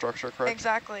crystal structure, correct?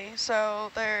 Exactly.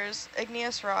 So there's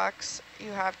igneous rocks.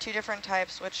 You have 2 different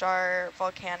types, which are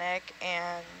volcanic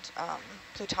and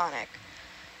plutonic.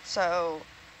 So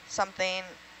something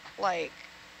like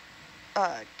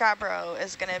gabbro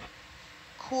is going to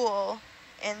cool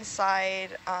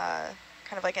inside,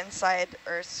 kind of like inside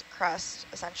Earth's crust,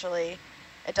 essentially.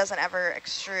 It doesn't ever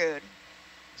extrude.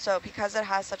 So because it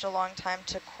has such a long time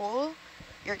to cool,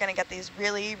 you're going to get these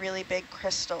really, really big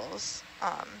crystals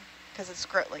because it's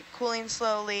like cooling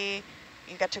slowly.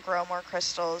 You get to grow more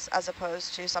crystals as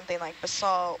opposed to something like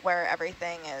basalt where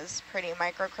everything is pretty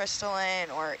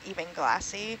microcrystalline or even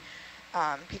glassy.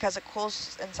 Because it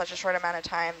cools in such a short amount of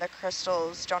time, the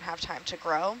crystals don't have time to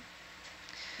grow.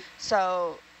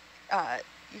 So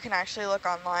you can actually look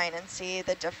online and see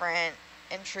the different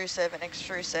intrusive and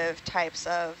extrusive types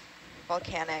of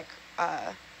volcanic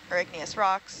or igneous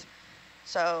rocks.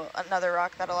 So another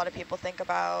rock that a lot of people think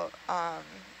about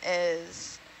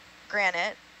is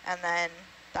granite, and then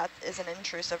that is an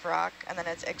intrusive rock, and then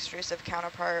its extrusive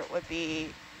counterpart would be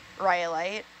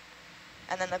rhyolite,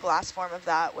 and then the glass form of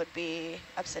that would be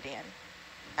obsidian.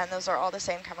 And those are all the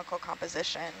same chemical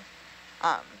composition,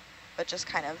 but just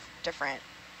kind of different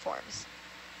forms.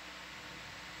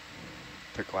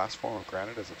 The glass form of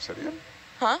granite is obsidian?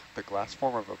 Huh? The glass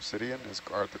form of obsidian is,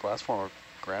 or the glass form of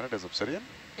granite is obsidian?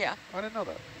 Yeah. I didn't know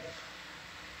that.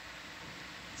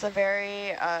 It's a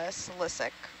very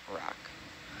silicic rock.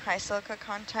 High silica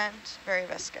content, very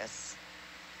viscous.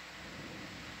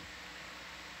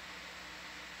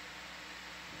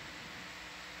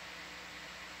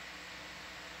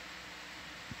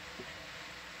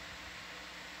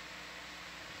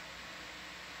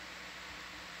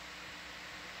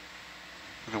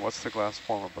 And then what's the glass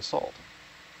form of basalt?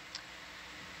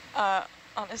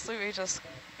 Honestly, we just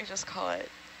call it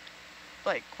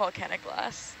like volcanic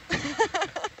glass.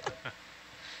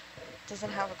 Doesn't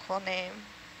have a cool name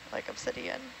like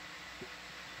obsidian.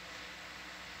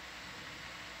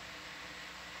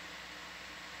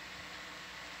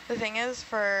 The thing is,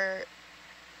 for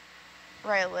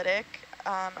rhyolitic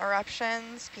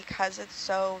eruptions, because it's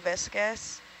so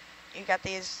viscous, you get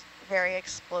these very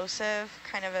explosive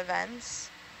kind of events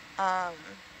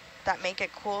that make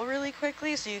it cool really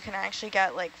quickly, so you can actually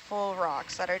get like full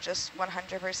rocks that are just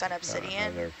 100%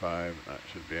 obsidian. Another 5, that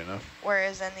should be enough.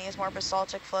 Whereas in these more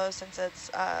basaltic flows, since it's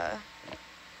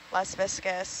less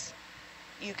viscous,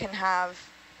 you can have,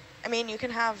 you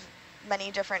can have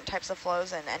many different types of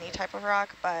flows in any type of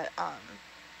rock, but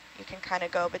you can kind of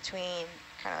go between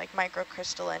kind of like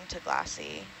microcrystalline to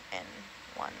glassy in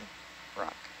one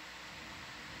rock.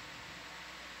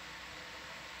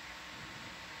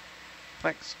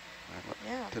 Thanks.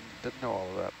 Yeah. Didn't know all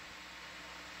of that.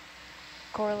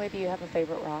 Coralie, do you have a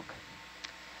favorite rock?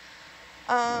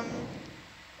 I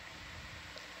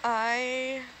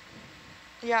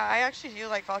actually do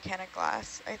like volcanic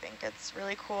glass. I think it's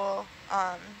really cool.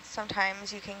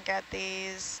 Sometimes you can get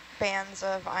these bands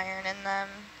of iron in them,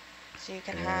 so you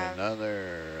can and have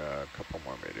another couple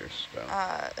more meters down.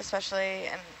 especially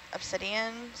in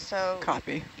obsidian. So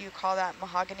Copy. you call that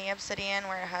mahogany obsidian,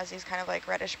 where it has these kind of like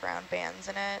reddish brown bands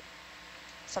in it.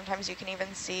 Sometimes you can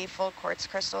even see full quartz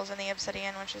crystals in the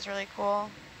obsidian, which is really cool.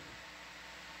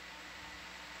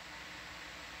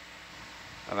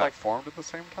 And that formed at the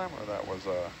same time, or that was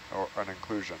an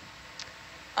inclusion?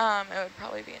 It would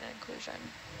probably be an inclusion.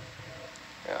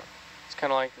 Yeah, it's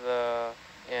kind of like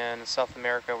in South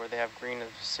America where they have green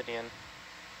obsidian.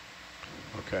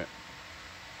 Okay.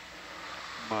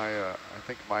 I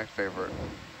think my favorite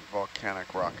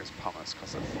volcanic rock is pumice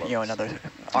because it floats. Another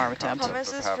arm attempt.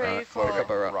 Pumice is pretty cool. Pick up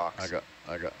a rock. Rocks.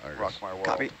 I got Rock my world.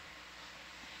 Copy.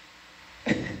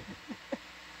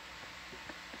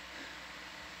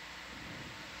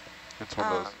 It's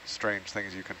one of those strange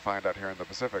things you can find out here in the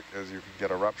Pacific is you can get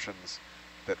eruptions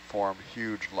that form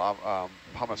huge lava,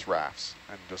 pumice rafts,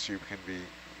 and just you can be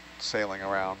sailing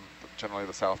around generally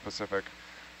the South Pacific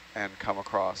and come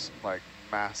across like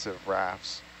massive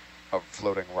rafts of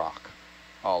floating rock.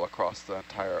 All across the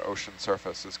entire ocean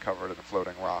surface is covered in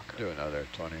floating rock. Do another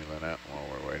 20, Lynette, while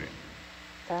we're waiting.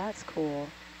 That's cool.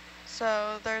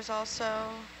 So there's also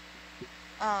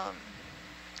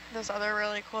this other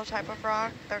really cool type of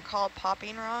rock. They're called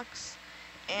popping rocks,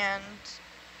 and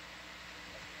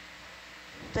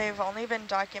they've only been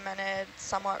documented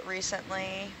somewhat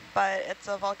recently, but it's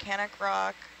a volcanic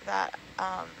rock that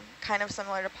kind of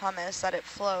similar to pumice, that it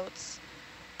floats.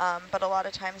 But a lot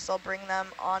of times they'll bring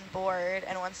them on board,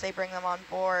 and once they bring them on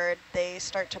board, they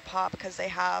start to pop because they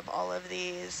have all of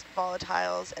these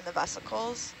volatiles in the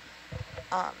vesicles.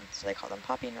 So they call them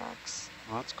popping rocks.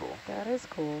 Well, that's cool. That is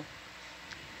cool.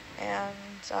 And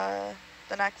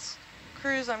the next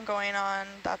cruise I'm going on,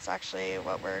 that's actually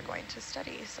what we're going to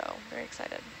study, so very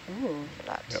excited Ooh. for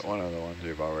that. Got one of the ones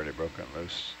you've already broken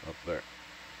loose up there.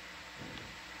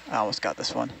 I almost got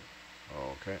this one.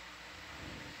 Okay.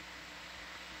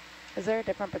 Is there a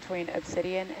difference between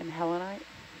obsidian and helenite?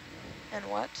 And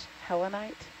what?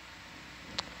 Helenite?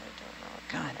 I don't know what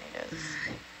God. helenite is.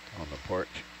 On the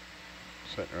porch.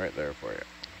 Sitting right there for you.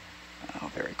 Oh,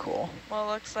 very cool. Well,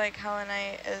 it looks like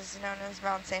helenite is known as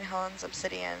Mount St. Helens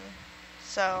obsidian.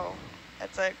 So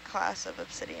it's a class of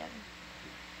obsidian.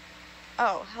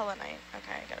 Oh, helenite.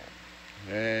 Okay, I get it.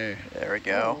 Yay. There we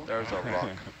go. Oh. There's a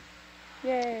rock.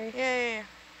 Yay. Yay.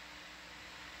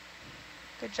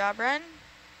 Good job, Ren.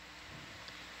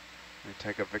 Can we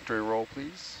take a victory roll,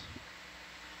 please?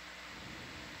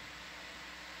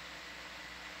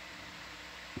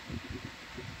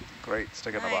 Great,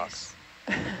 stick it in the box.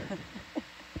 You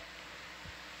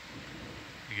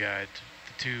got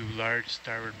the 2 large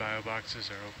starboard bio boxes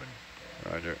are open.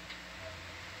 Roger.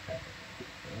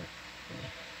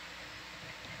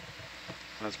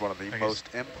 That's one of the I guess-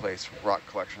 most in-place rock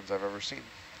collections I've ever seen.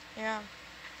 Yeah.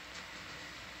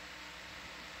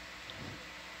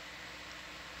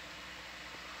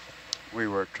 We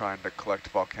were trying to collect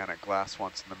volcanic glass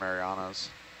once in the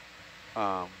Marianas,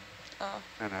 and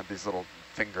had these little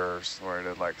fingers where it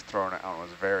had like thrown it out and it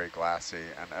was very glassy,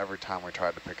 and every time we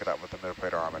tried to pick it up with the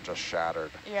midplate arm, it just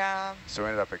shattered. Yeah. So we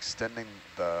ended up extending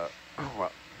the,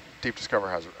 well, Deep Discover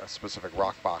has specific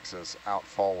rock boxes out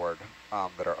forward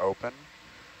that are open,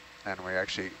 and we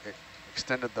actually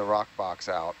extended the rock box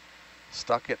out,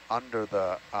 stuck it under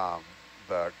the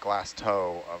glass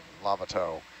toe of lava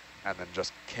toe, and then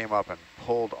just came up and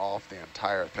pulled off the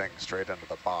entire thing straight into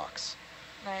the box.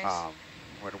 Nice.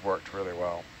 would have worked really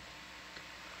well.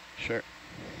 Sure.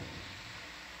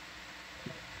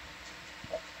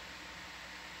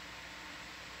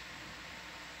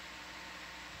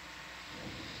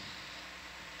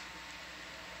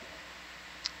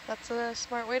 That's a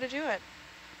smart way to do it.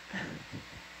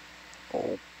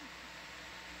 Oh.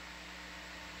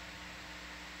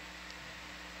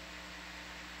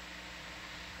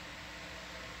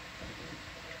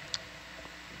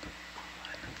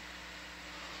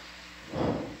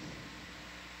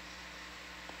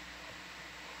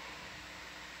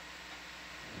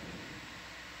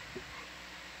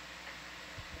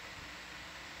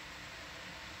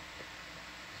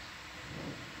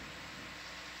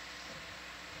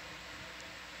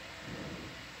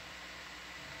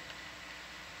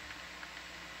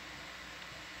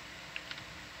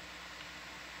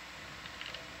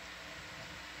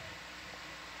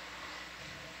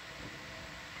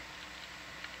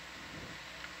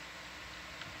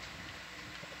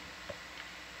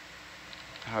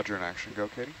 How'd your inaction go,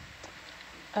 Katie?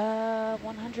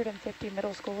 150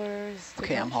 middle schoolers. did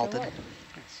Okay, not I'm show halted. up.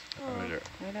 Nice. Oh.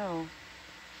 I know.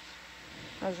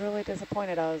 I was really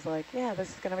disappointed. I was like, yeah, this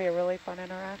is going to be a really fun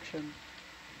interaction.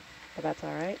 But that's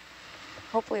all right.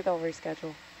 Hopefully they'll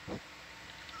reschedule.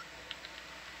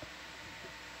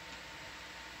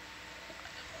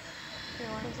 Okay,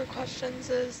 one of the questions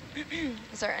is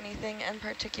there anything in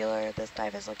particular this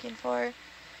dive is looking for?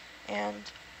 And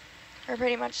we're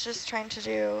pretty much just trying to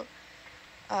do,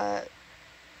 what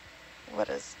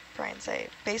does Brian say?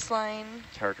 Baseline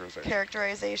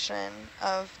characterization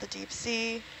of the deep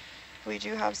sea. We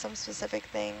do have some specific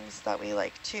things that we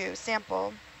like to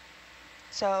sample.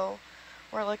 So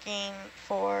we're looking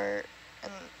for, in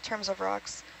terms of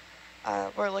rocks,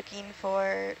 we're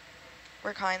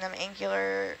calling them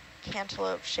angular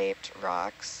cantaloupe-shaped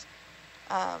rocks.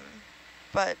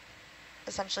 But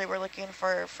essentially we're looking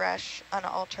for fresh,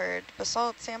 unaltered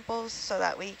basalt samples so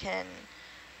that we can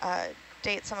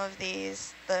date some of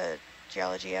these, the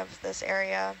geology of this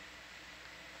area.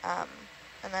 And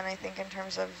then I think in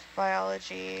terms of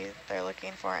biology, they're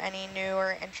looking for any new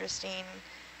or interesting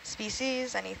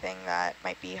species, anything that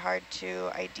might be hard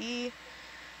to ID.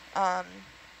 And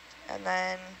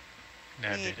then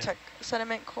we took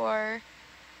sediment core,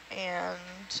 and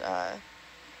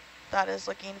that is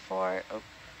looking for,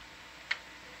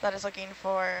 Did you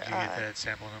get that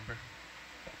sample number?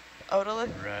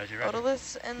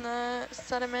 Otoliths in the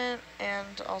sediment,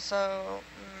 and also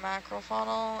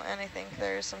macrofaunal, and I think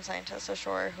there's some scientists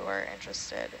ashore who are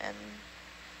interested in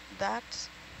that.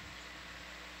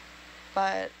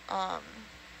 But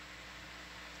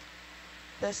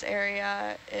this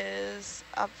area is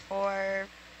up for,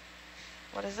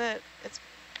 what is it? It's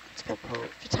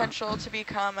potential to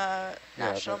become a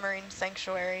national marine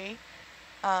sanctuary.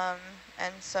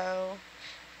 And so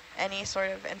any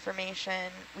sort of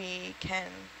information we can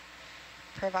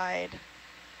provide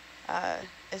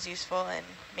is useful in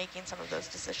making some of those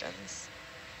decisions.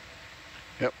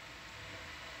 Yep.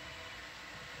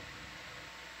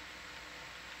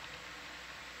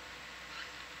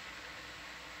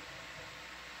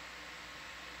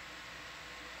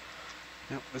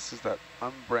 Yep, this is that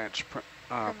unbranched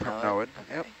primnoid.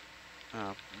 Okay.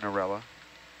 Yep. Narella.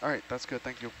 All right, that's good.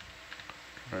 Thank you.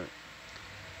 All right.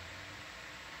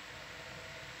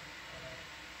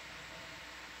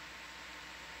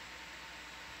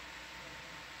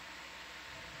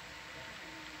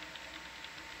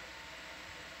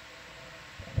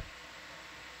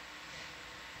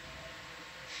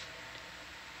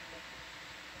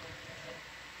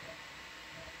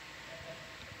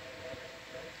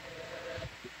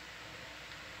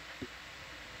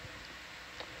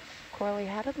 Corley,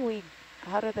 how do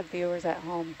the viewers at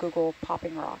home Google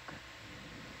popping rock,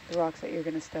 the rocks that you're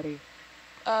going to study?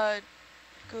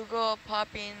 Google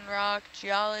popping rock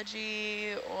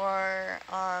geology or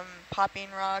popping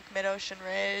rock mid-ocean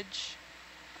ridge.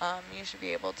 You should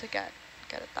be able to get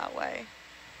it that way.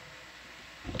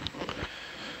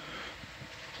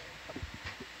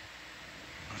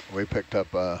 We picked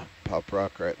up a pop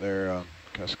rock right there on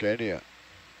Cascadia.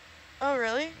 Oh,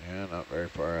 really? Yeah, not very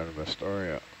far out of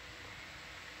Astoria.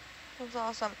 That's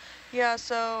awesome. Yeah,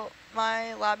 so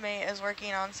my lab mate is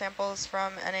working on samples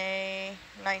from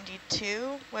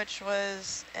NA92, which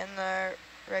was in the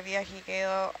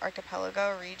Revillagigedo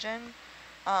archipelago region.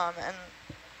 And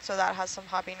so that has some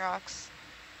popping rocks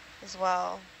as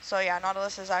well. So yeah,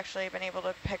 Nautilus has actually been able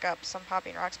to pick up some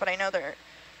popping rocks, but I know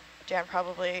Jan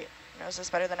probably knows this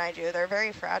better than I do. They're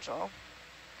very fragile.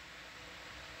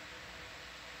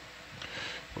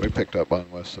 We picked up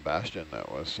one with Sebastian that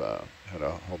was had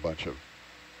a whole bunch of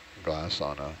glass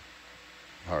on a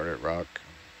harder rock.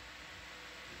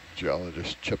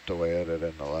 geologist chipped away at it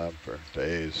in the lab for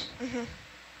days and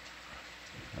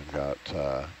got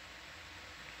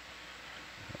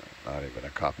not even a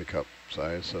coffee cup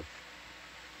size of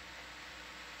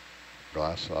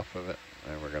glass off of it.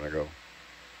 And we're going to go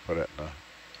put it in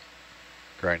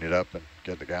grind it up and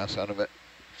get the gas out of it.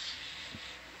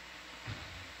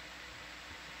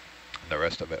 And the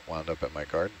rest of it wound up in my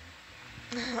garden.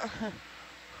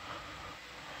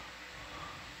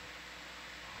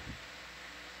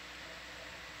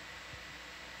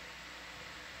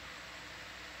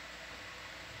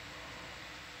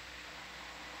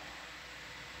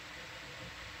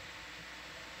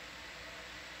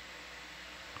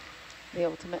 The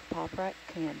ultimate pop rack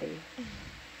candy.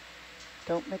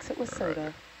 Don't mix it with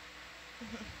soda.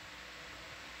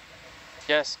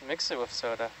 Yes, mix it with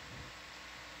soda.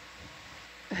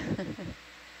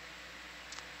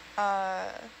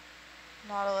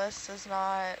 Nautilus does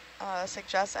not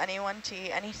suggest anyone to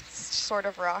eat any sort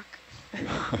of rock.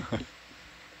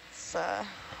 It's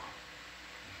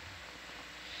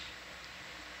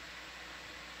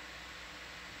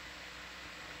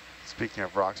Speaking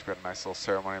of rocks, we had a nice little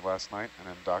ceremony last night and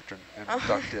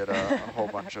inducted a whole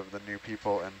bunch of the new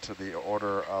people into the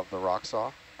Order of the Rock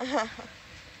Saw.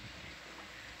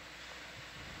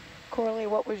 Coralie,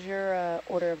 what was your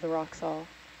Order of the Rock Saw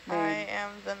name? I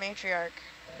am the matriarch.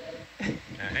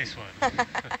 Nice one.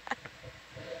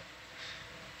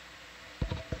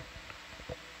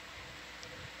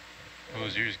 What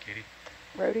was yours, Katie?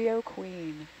 Rodeo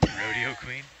Queen. Rodeo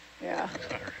Queen? Yeah.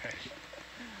 All right.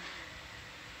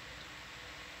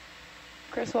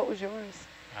 Chris, what was yours?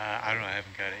 I don't know. I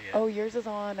haven't got it yet. Oh, yours is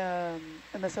on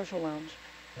in the social lounge.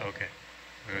 Okay.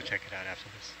 We'll go check it out after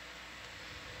this.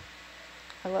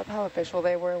 I love how official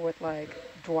they were with like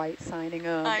Dwight signing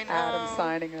them, Adam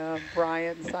signing them,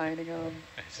 Brian signing them.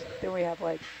 Nice. Then we have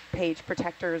like page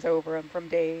protectors over them from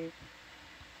Dave.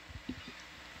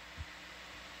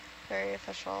 Very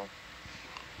official.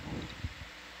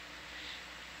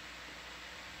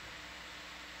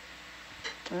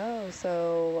 Oh,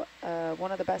 so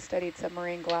one of the best studied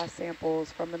submarine glass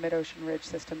samples from the mid-ocean ridge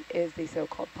system is the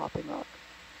so-called popping rock.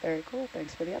 Very cool.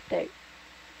 Thanks for the update.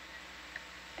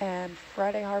 And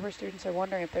Friday Harbor students are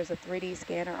wondering if there's a 3D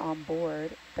scanner on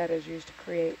board that is used to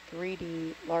create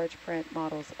 3D large print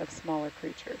models of smaller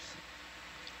creatures.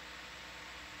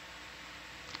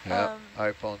 Yeah,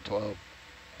 iPhone 12,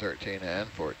 13, and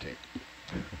 14.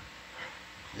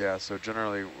 Yeah, so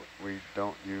generally we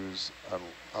don't use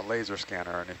a laser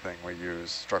scanner or anything. We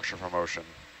use structure from motion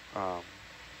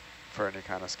for any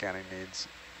kind of scanning needs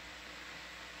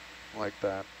like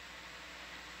that.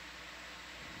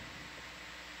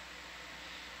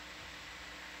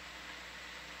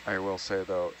 I will say,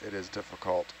 though, it is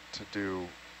difficult to do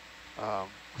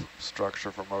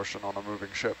structure for motion on a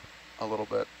moving ship a little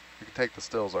bit. You can take the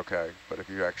stills okay, but if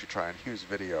you actually try and use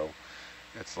video,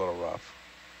 it's a little rough.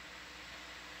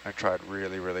 I tried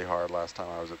really, really hard last time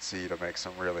I was at sea to make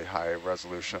some really high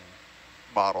resolution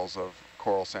models of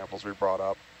coral samples we brought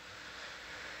up.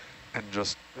 And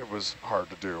just, it was hard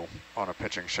to do on a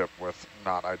pitching ship with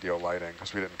not ideal lighting,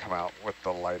 because we didn't come out with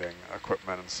the lighting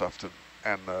equipment and stuff to,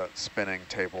 and the spinning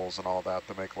tables and all that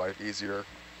to make life easier.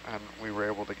 And we were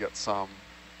able to get some,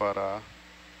 but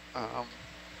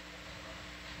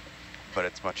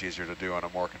it's much easier to do in a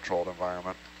more controlled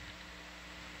environment.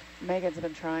 Megan's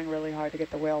been trying really hard to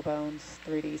get the whale bones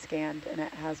 3D scanned, and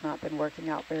it has not been working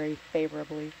out very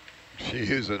favorably. She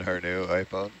using her new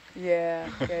iPhone? Yeah.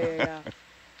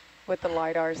 With the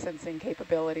LiDAR sensing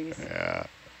capabilities. Yeah.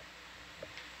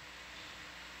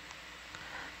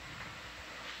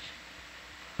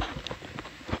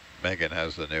 Megan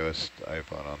has the newest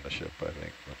iPhone on the ship, I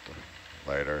think, with the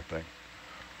LiDAR thing.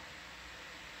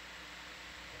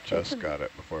 Just got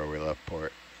it before we left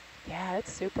port. Yeah,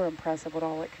 it's super impressive what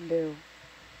all it can do.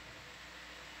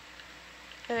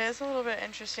 It is a little bit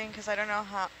interesting because I don't know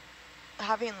how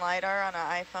having LiDAR on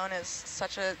an iPhone is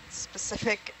such a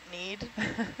specific need.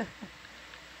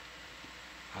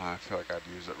 I feel like I'd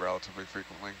use it relatively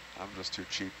frequently. I'm just too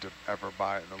cheap to ever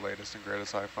buy the latest and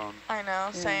greatest iPhone. I know,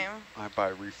 same. I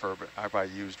buy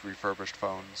used refurbished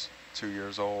phones, 2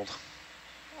 years old.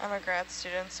 I'm a grad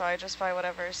student, so I just buy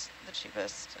whatever's the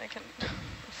cheapest I can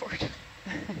afford.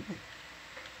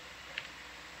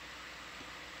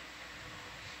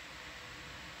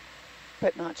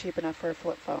 But not cheap enough for a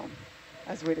flip phone,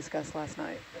 as we discussed last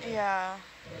night. Yeah.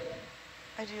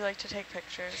 I do like to take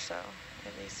pictures, so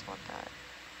at least want that.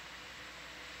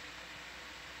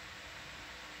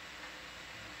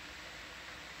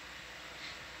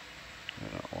 I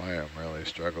don't know why I'm really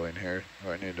struggling here.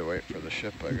 Do I need to wait for the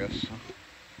ship, I guess?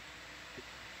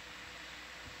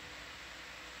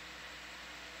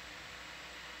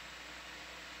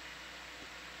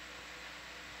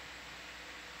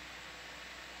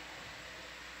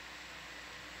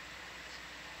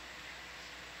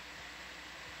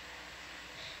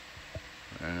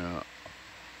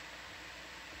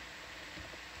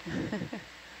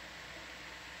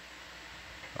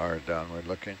 Our downward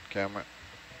looking camera.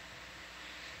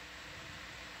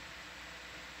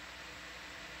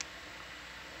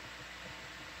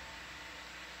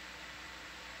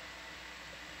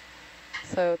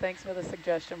 So thanks for the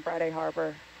suggestion, Friday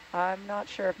Harbor. I'm not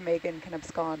sure if Megan can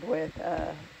abscond with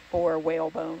 4 whale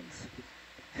bones,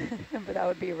 but that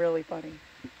would be really funny.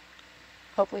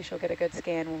 Hopefully she'll get a good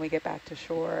scan when we get back to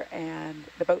shore and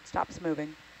the boat stops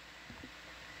moving.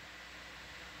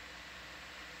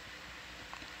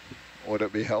 Would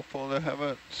it be helpful to have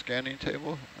a scanning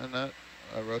table and that,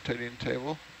 a rotating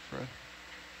table for?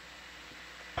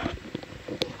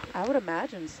 I would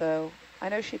imagine so. I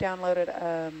know she downloaded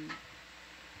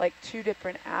like 2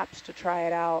 different apps to try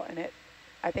it out, and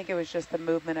I think it was just the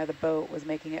movement of the boat was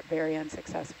making it very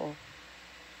unsuccessful.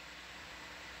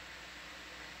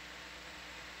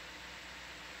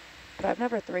 But I've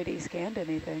never 3D scanned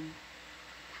anything.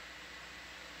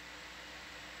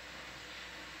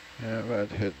 Yeah, I've had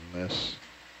hit and miss.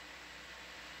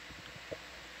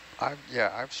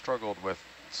 I've struggled with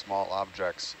small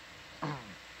objects.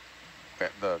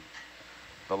 The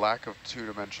lack of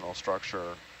 2-dimensional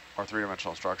structure or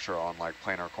 3-dimensional structure on like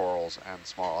planar corals and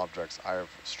small objects, I've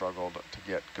struggled to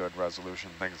get good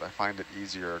resolution things. I find it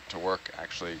easier to work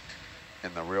actually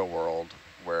in the real world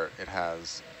where it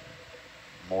has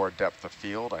more depth of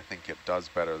field. I think it does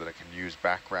better that it can use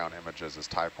background images as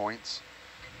tie points,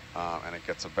 and it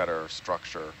gets a better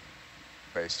structure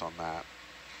based on that.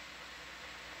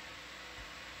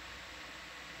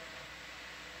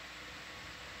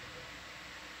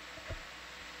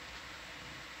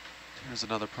 Here's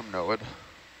another primnoid,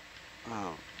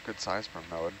 good size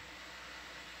primnoid.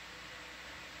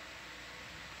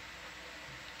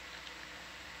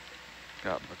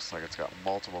 Looks like it's got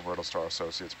multiple brittle star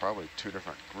associates, probably 2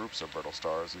 different groups of brittle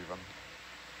stars even.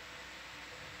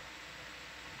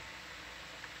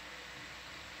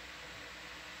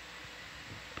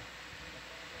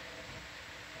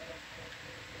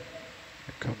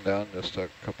 Come down just a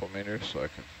couple meters so I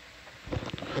can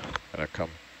kind of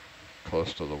come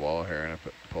close to the wall here, and if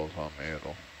it pulls on me,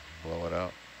 it'll blow it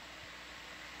out.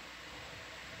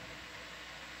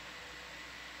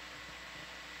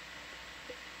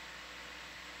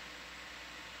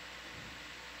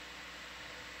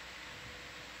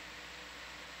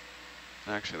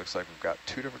 Actually, looks like we've got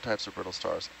 2 different types of brittle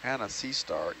stars and a sea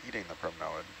star eating the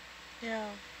primnoid. Yeah.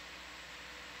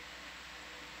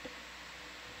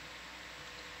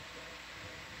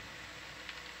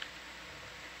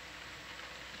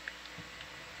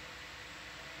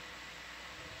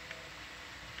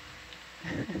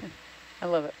 I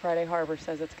love it. Friday Harbor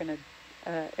says it's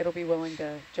it'll be willing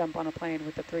to jump on a plane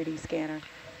with the 3D scanner.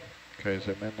 Okay,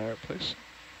 zoom in there, please.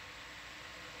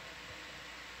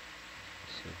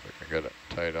 See if we can get it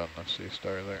tight on the sea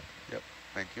star there. Yep,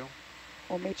 thank you.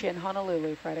 We'll meet you in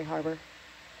Honolulu, Friday Harbor.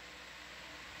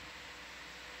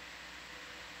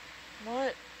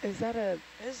 What Is that a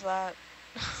is that?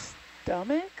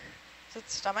 stomach? Is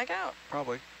its stomach out?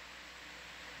 Probably.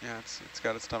 Yeah, it's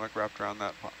got its stomach wrapped around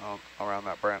that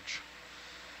branch.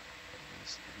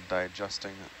 It's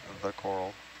digesting the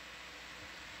coral.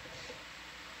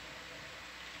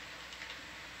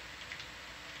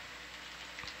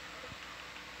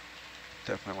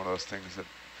 Definitely one of those things that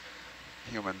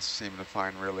humans seem to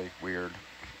find really weird.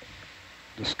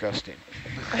 Disgusting.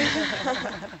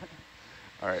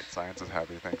 All right, science is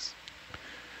happy, thanks.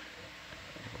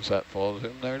 Was that full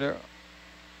zoom there, Daryl?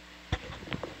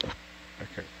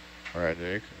 Okay. All right,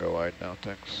 there you can go wide now,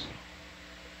 thanks.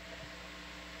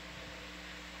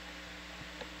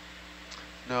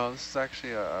 No, this is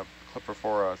actually a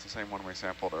Clipperphora. It's the same one we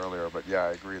sampled earlier, but yeah,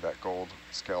 I agree, that gold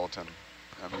skeleton.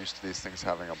 I'm used to these things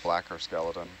having a blacker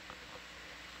skeleton.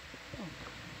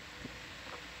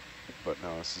 But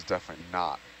no, this is definitely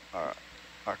not a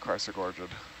chrysogorgia.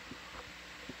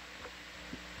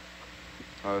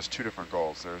 Oh, there's 2 different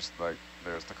golds. There's the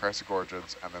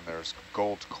chrysogorgids, and then there's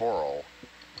gold coral,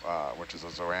 which is a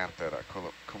zoanthid, a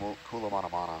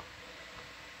caulophacus.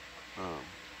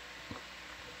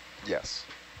 Yes.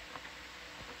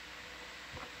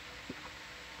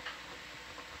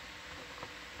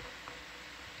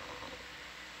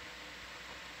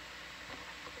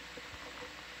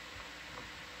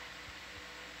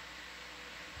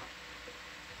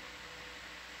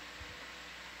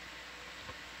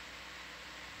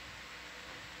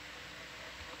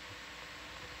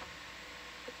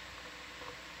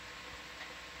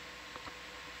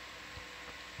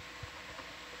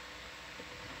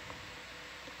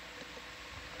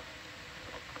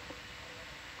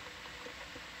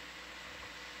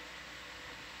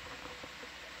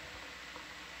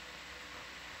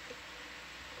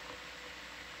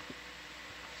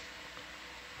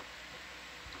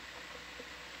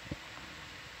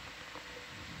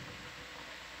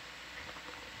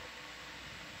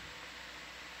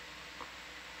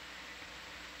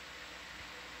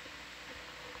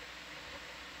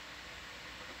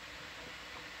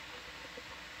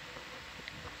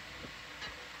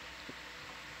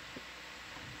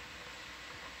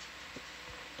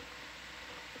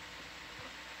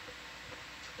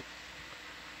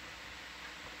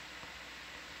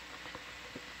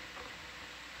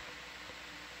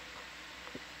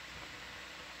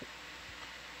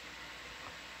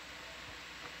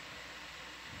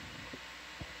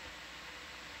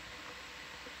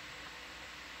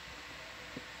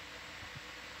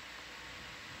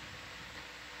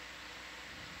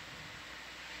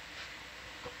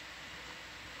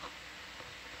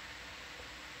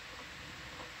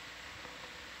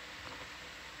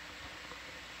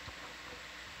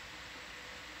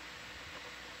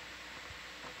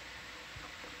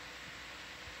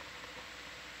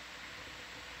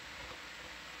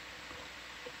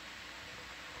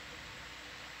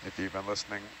 you've been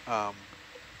listening.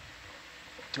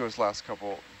 To his last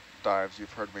couple dives,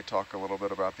 you've heard me talk a little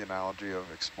bit about the analogy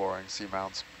of exploring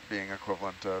seamounts being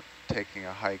equivalent to taking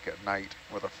a hike at night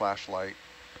with a flashlight.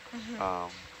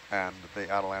 And the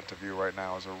Atalanta view right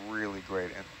now is a really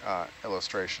great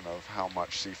illustration of how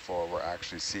much seafloor we're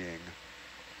actually seeing.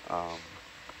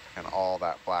 And all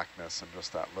that blackness and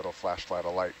just that little flashlight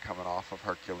of light coming off of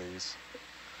Hercules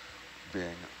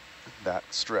being that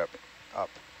strip up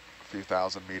a few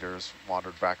thousand meters,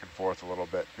 wandered back and forth a little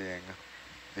bit, being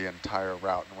the entire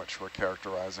route in which we're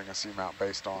characterizing a seamount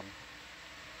based on.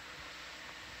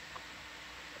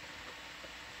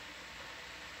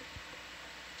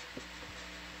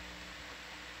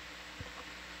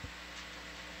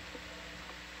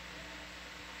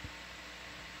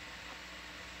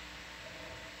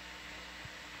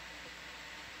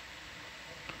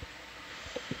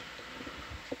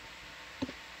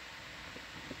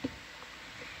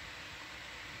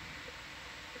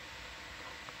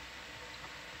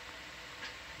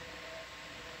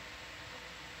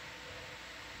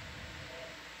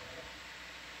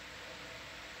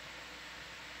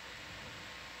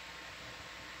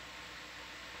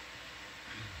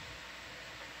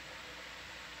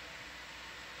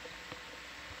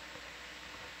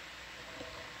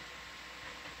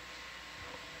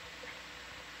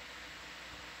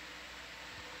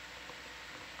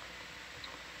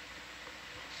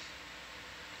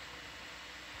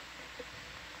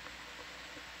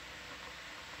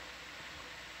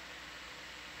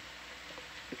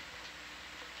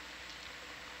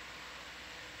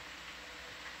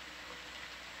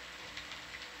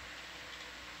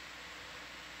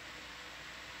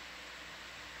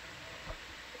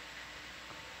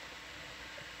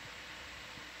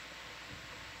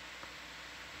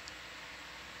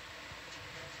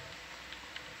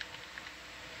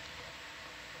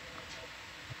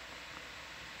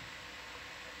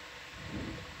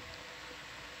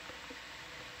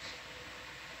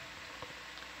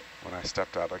 When I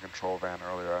stepped out of the control van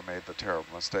earlier, I made the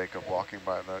terrible mistake of walking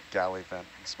by the galley vent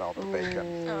and smelled the bacon.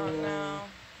 Oh no.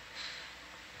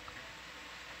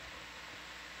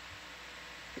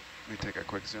 Let me take a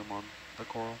quick zoom on the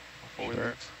coral before we Sure.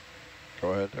 leave.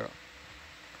 Go ahead, Daryl.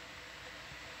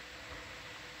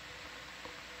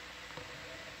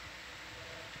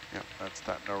 Yep, that's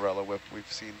that Norella whip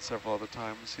we've seen several other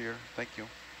times here. Thank you.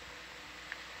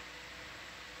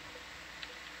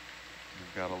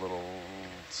 We've got a little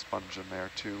sponge in there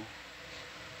too.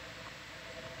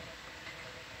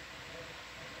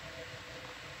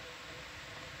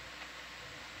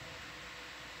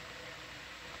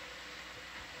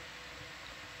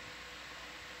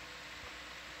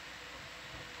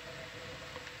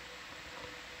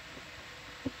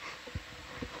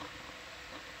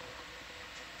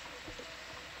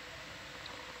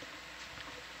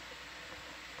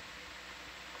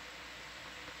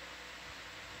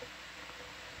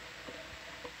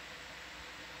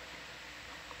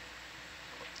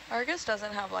 Argus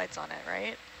doesn't have lights on it,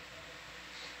 right?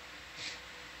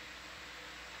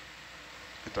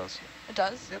 It does. It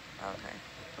does? Yep. Okay.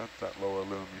 That's that lower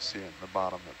loom you see at the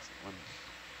bottom. That's when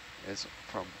is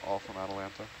from all from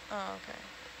Atalanta. Oh, okay.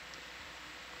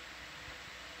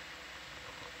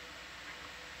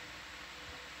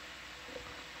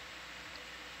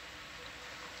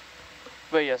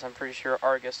 But yes, I'm pretty sure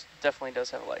Argus definitely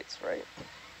does have lights, right?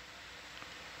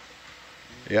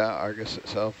 Yeah, Argus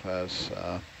itself has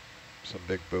some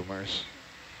big boomers.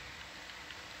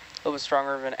 A little bit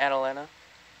stronger than Atalanta.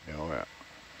 You know, Yep,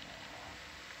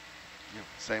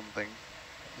 same thing.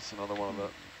 This is another one of the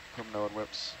primnoid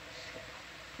whips.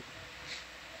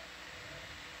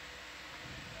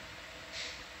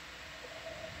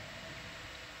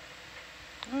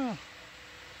 oh.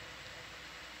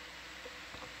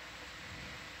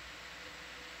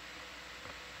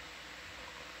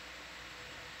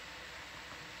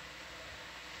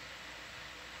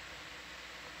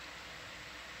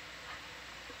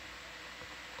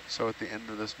 So at the end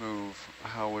of this move,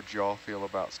 how would y'all feel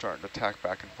about starting to tack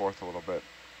back and forth a little bit?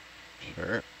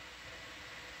 Sure.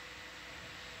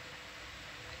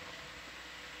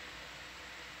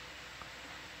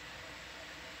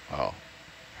 Oh,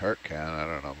 Herc can. I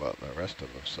don't know about the rest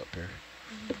of us up here.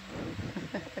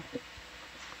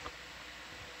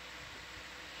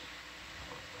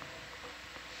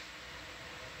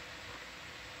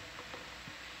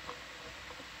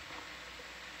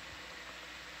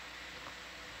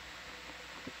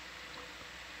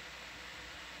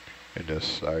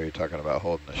 Are you talking about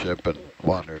holding the ship and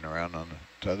wandering around on the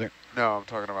tether? No, I'm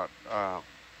talking about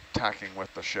tacking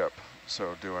with the ship.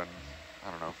 So doing,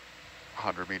 I don't know,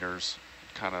 100 meters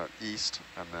kind of east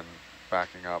and then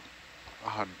backing up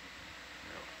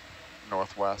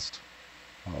northwest.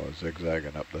 Oh,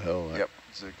 zigzagging up the hill there. Yep,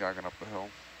 zigzagging up the hill.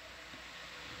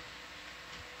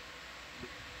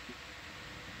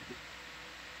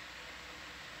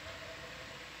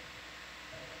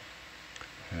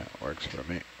 Yeah, it works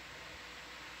for me.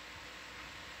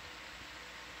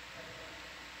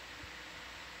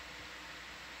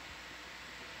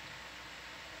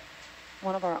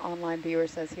 One of our online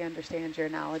viewers says he understands your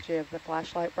analogy of the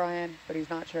flashlight, Brian, but he's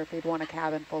not sure if he'd want a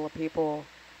cabin full of people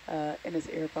in his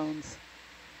earphones.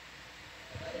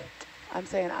 I'm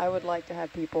saying I would like to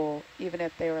have people, even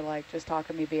if they were like just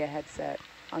talking to me via headset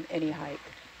on any hike.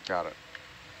 Got it.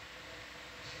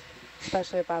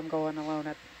 Especially if I'm going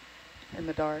alone in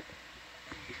the dark.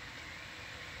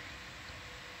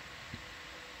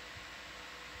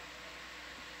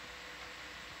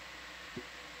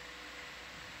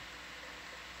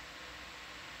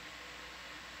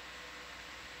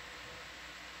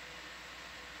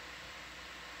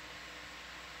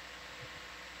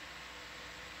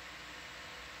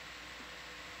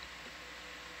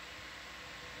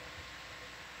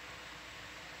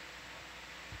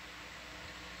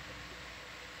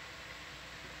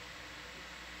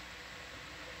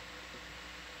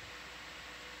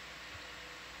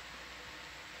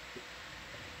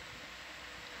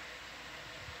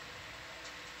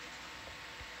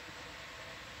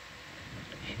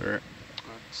 Sure.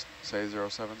 Say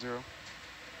 070.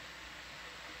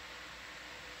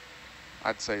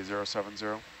 I'd say 070.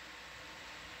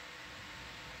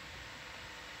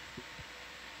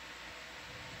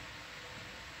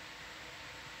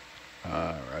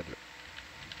 Roger.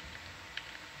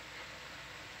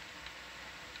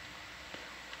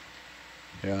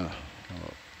 Yeah,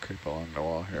 I'll creep along the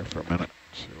wall here for a minute,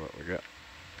 see what we get.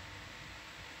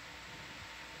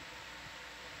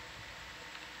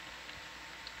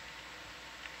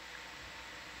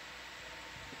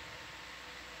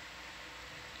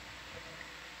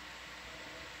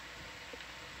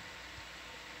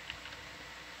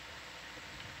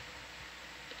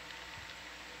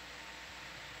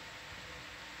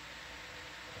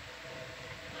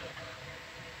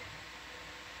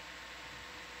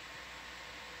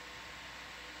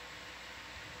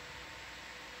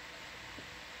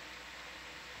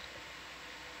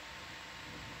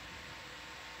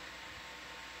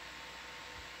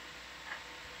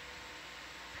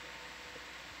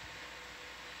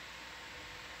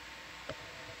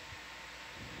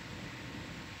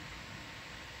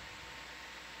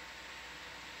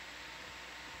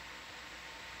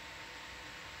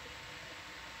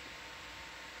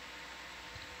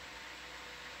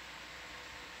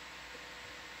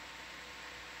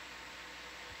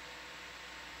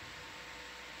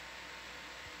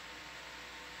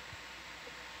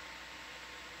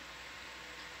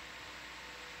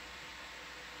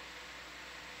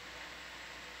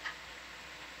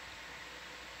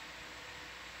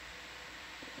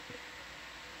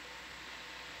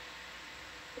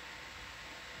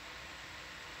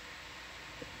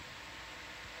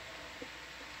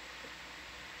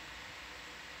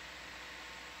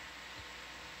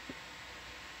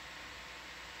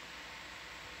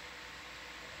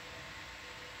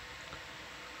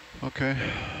 Okay, I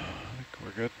think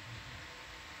we're good.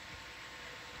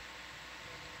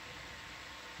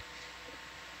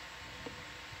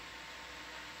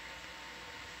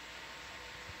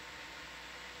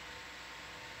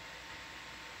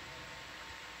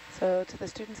 So to the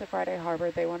students of Friday Harbor,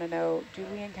 they want to know, do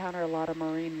we encounter a lot of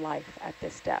marine life at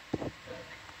this depth?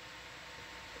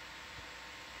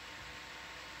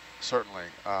 Certainly.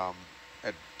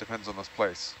 It depends on this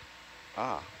place.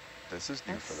 Ah, this is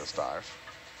new for this dive.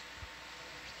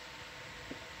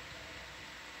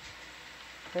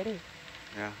 Pretty.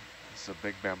 Yeah, it's a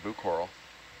big bamboo coral.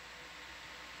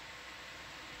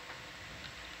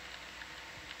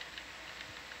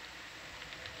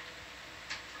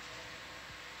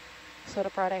 So to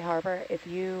Friday Harbor, if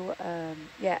you,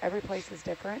 yeah, every place is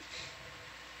different.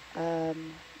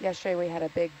 Yesterday we had a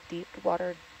big deep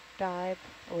water dive,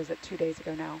 or was it 2 days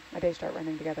ago now? My days start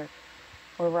running together.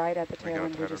 We're right at the tail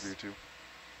end. We just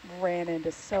ran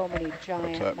into so many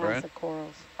giant, massive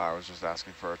corals. I was just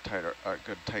asking for a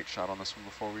good tight shot on this one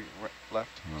before we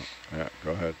left. Oh, yeah, go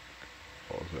ahead.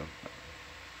 Pulls in.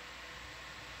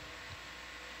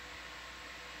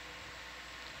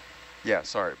 Yeah,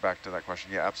 sorry, back to that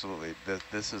question. Yeah, absolutely.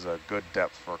 This is a good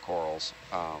depth for corals.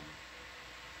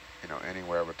 You know,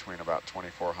 anywhere between about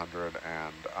 2,400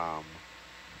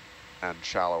 and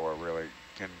shallower really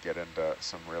can get into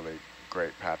some really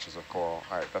great patches of coral.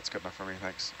 All right, that's good enough for me,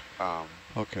 thanks.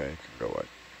 Okay, you can go away.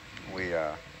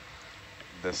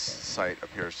 This site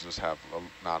appears to just have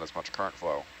not as much current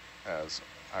flow as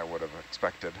I would have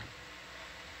expected.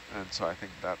 And so I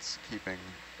think that's keeping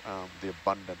the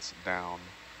abundance down.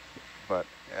 But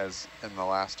as in the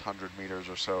last 100 meters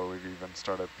or so, we've even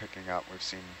started picking up. We've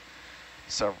seen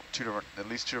at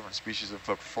least two different species of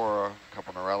Flippifora, a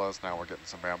couple Norellas. Now we're getting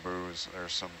some bamboos.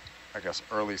 There's some, I guess,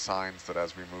 early signs that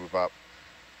as we move up,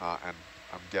 and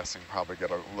I'm guessing probably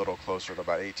get a little closer to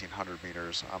about 1,800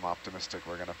 meters, I'm optimistic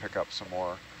we're going to pick up some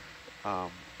more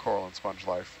coral and sponge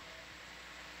life.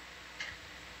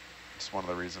 It's one of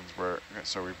the reasons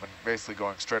so we've been basically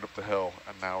going straight up the hill,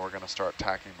 and now we're going to start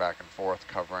tacking back and forth,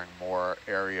 covering more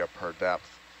area per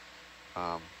depth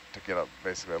to get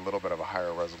basically a little bit of a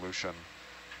higher resolution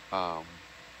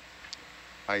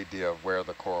idea of where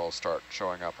the corals start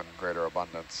showing up in greater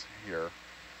abundance here,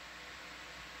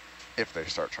 if they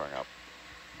start showing up.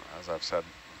 As I've said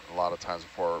a lot of times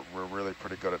before, we're really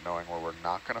pretty good at knowing where we're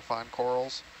not going to find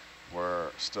corals.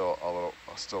 We're still a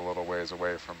little ways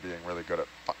away from being really good at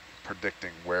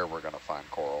predicting where we're going to find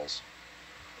corals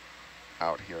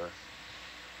out here.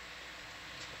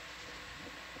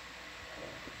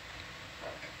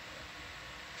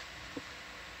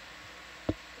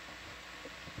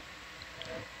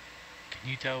 Can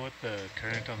you tell what the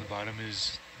current on the bottom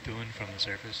is doing from the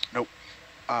surface? Nope.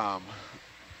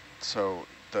 So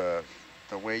the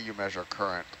way you measure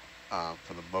current,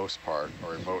 for the most part,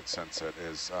 or remote sense it,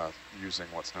 is using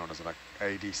what's known as an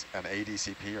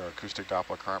ADCP, or acoustic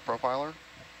Doppler current profiler.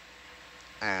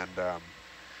 And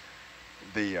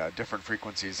the different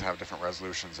frequencies have different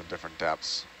resolutions and different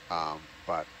depths,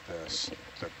 but the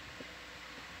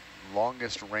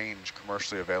longest range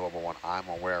commercially available one I'm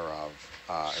aware of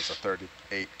is a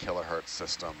 38 kilohertz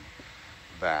system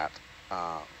that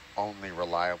only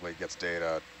reliably gets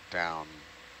data down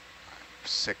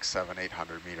 600, 700,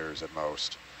 800 meters at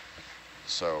most.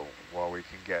 So while we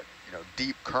can get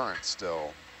deep current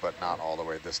still, but not all the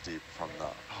way this deep from the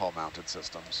hull-mounted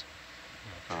systems.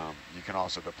 You can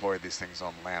also deploy these things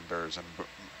on landers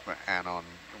and on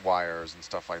wires and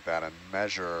stuff like that and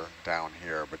measure down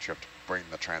here, but you have to bring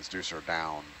the transducer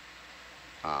down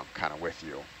kind of with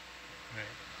you.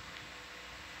 Right.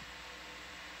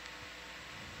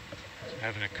 So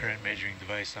having a current measuring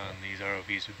device on these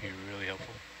ROVs would be really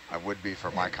helpful. I would be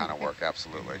for my kind of work,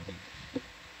 absolutely.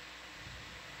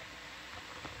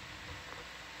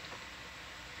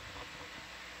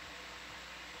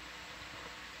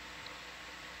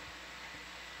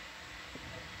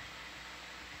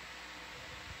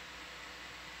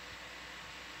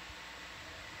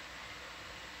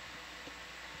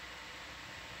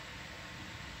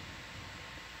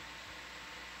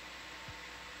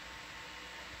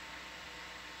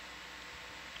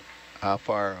 How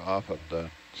far off of the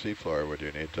seafloor would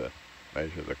you need to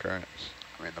measure the currents?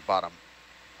 I mean, the bottom,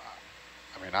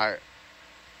 I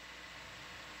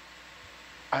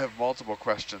have multiple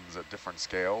questions at different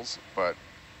scales, but,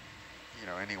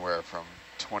 anywhere from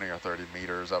 20 or 30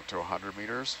 meters up to 100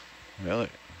 meters. Really?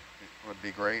 Would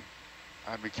be great.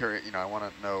 I'd be curious, I want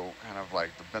to know kind of like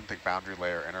the benthic boundary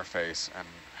layer interface and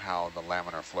how the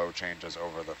laminar flow changes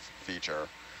over the feature.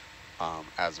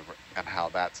 And how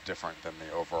that's different than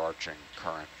the overarching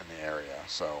current in the area.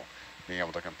 So being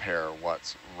able to compare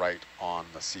what's right on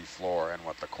the sea floor and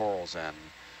what the coral's in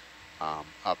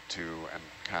up to,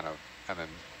 and then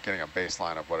getting a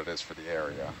baseline of what it is for the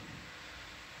area.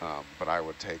 But I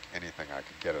would take anything I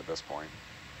could get at this point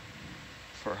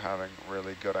for having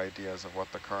really good ideas of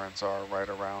what the currents are right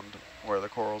around where the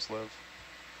corals live.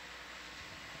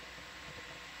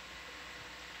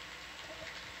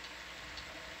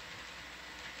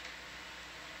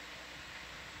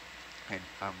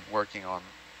 I'm working on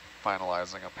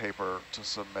finalizing a paper to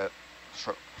submit.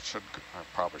 I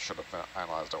probably should have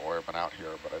finalized it while I've been out here,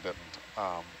 but I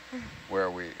didn't. Where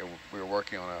we were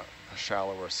working on a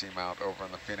shallower seamount over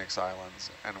in the Phoenix Islands,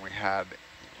 and we had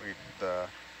the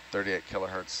 38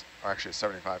 kilohertz, or actually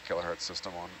 75 kilohertz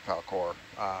system on Falcor,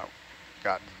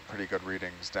 gotten pretty good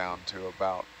readings down to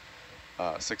about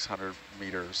 600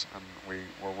 meters, and we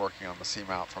were working on the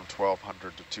seamount from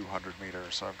 1,200 to 200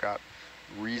 meters. So I've got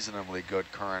reasonably good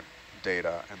current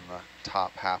data in the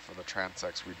top half of the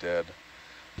transects we did.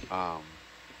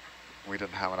 We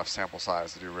didn't have enough sample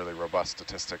size to do really robust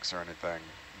statistics or anything,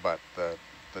 but the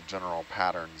general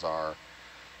patterns are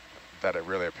that it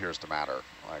really appears to matter.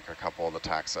 Like a couple of the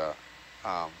taxa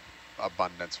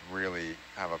abundance really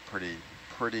have a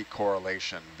pretty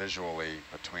correlation visually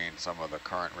between some of the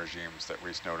current regimes that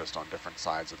we noticed on different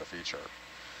sides of the feature.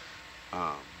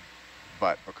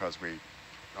 But because we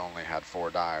only had 4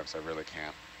 dives, I really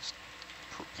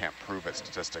can't prove it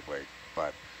statistically,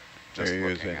 but just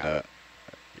looking at it.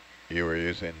 You were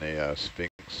using the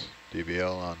Sphinx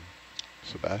DBL on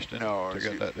Sebastian, No, to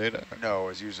get that data? No, it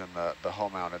was using the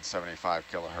hull-mounted 75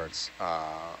 kilohertz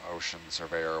ocean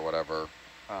surveyor or whatever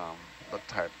the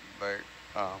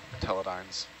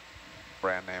Teledyne's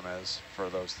brand name is for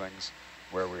those things,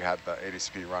 where we had the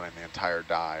ADCP running the entire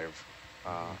dive,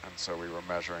 and so we were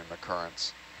measuring the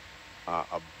currents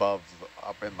up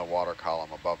in the water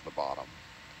column above the bottom.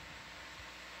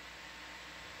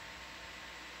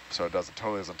 So it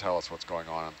totally doesn't tell us what's going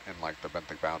on in like the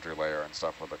benthic boundary layer and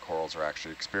stuff where the corals are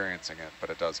actually experiencing it, but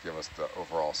it does give us the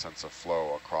overall sense of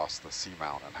flow across the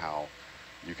seamount and how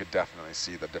you could definitely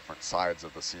see the different sides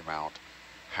of the seamount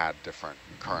had different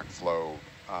current flow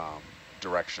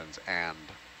directions and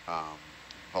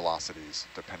velocities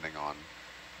depending on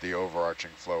the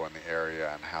overarching flow in the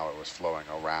area and how it was flowing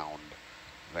around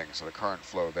things. So the current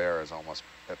flow there is almost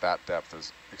at that depth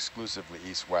is exclusively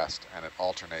east-west, and it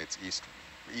alternates east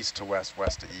to west,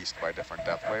 west to east by different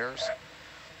depth layers.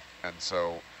 And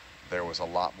so there was a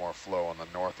lot more flow on the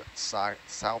north and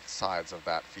south sides of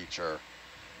that feature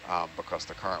because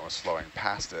the current was flowing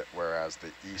past it, whereas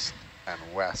the east and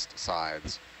west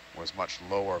sides was much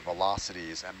lower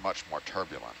velocities and much more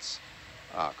turbulence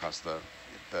because the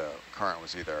current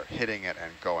was either hitting it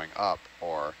and going up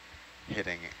or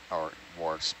hitting or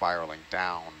spiraling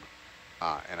down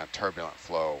in a turbulent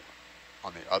flow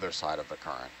on the other side of the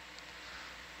current.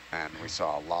 And we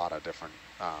saw a lot of different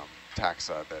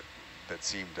taxa that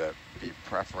seemed to be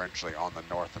preferentially on the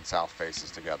north and south faces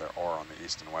together or on the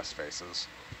east and west faces.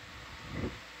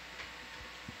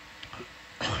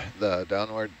 The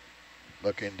downward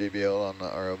looking DBL on the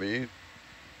ROV,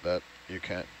 that you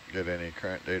can't get any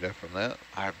current data from that?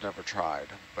 I've never tried,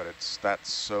 but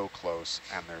that's so close,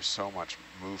 and there's so much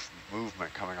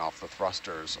movement coming off the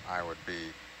thrusters. I would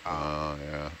be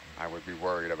I would be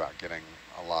worried about getting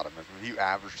a lot of movement. If you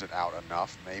averaged it out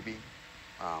enough, maybe,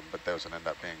 but those would end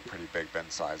up being pretty big bin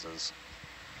sizes.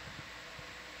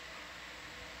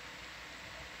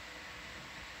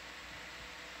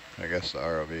 I guess the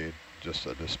ROV, just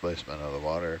the displacement of the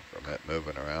water from it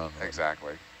moving around.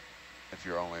 Exactly. If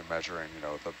you're only measuring, you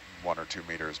know, the 1 or 2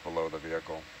 meters below the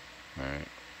vehicle. All right.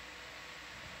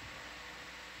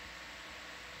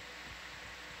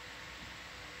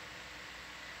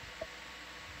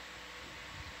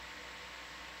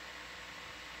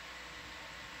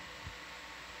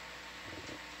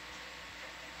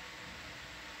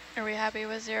 Are we happy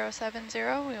with 070?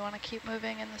 We want to keep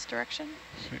moving in this direction?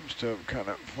 Seems to have kind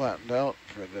of flattened out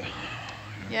for the...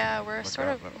 Yeah, we're sort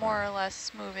of more or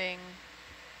less moving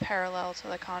parallel to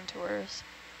the contours.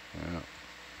 Yeah.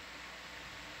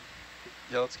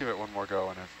 Yeah, let's give it one more go,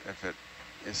 and if it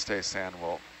stays sand,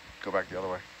 we'll go back the other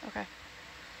way. Okay.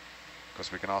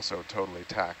 Because we can also totally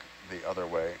tack the other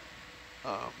way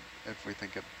if we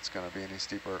think it's going to be any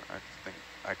steeper. I think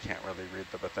I can't really read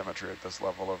the bathymetry at this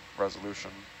level of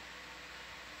resolution.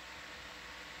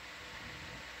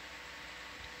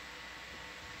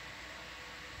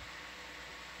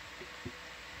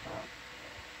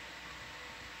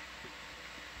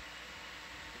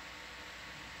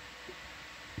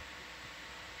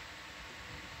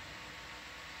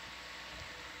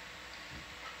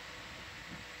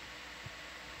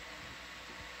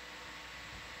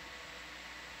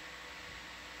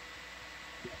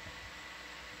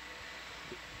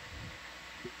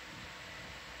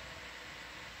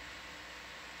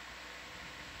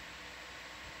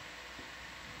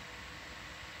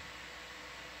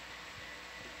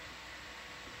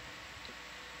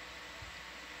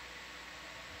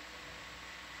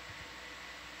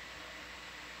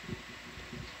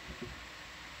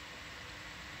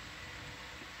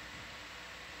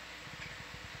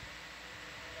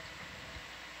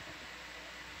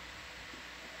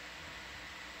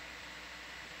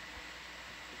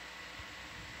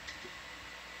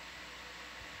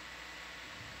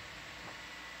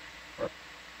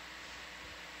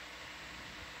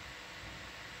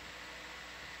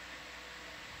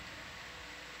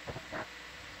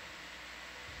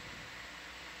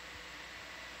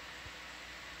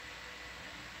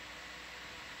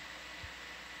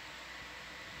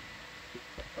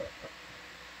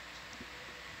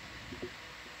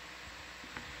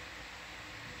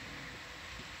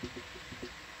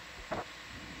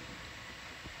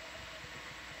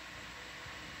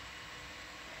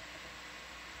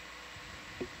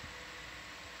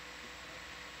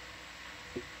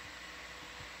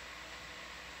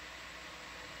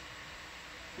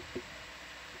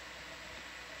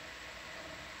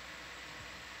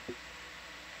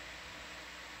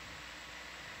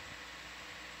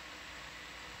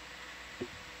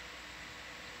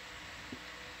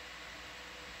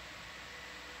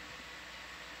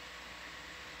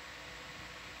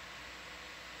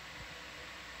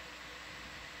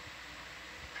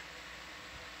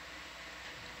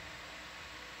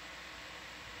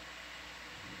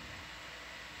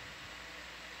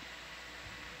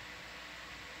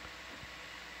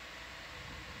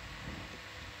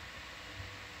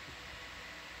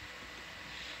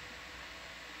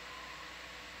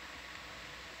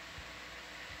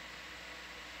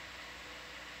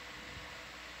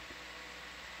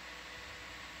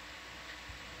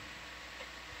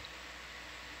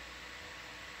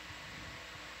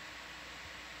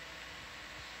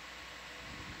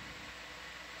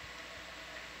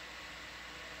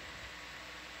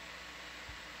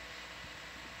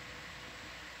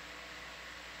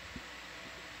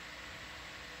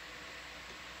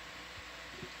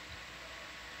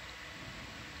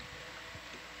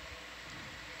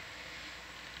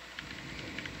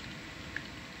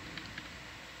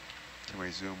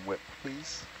 we zoom whip,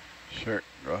 please? Sure,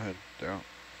 go ahead, Daryl.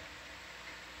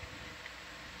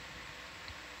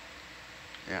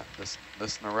 Yeah, this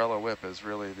Narella whip is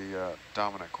really the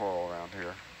dominant coral around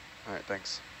here. All right,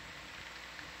 thanks.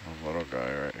 A little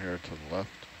guy right here to the left.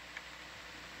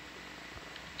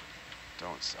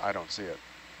 I don't see it.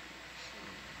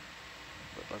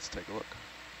 But let's take a look.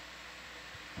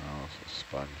 Oh, it's a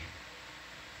sponge.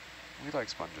 We like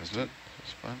sponges Is too. it a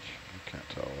sponge? You can't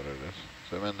tell what it is.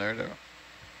 Zoom in there, Daryl.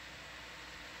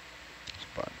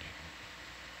 Sponge.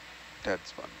 Dead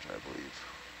sponge, I believe.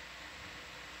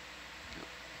 Yeah.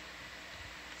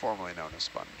 Formerly known as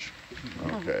sponge.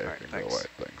 Okay, Right, can thanks. go white,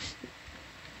 thanks.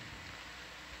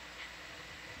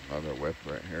 Another whip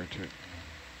right here too.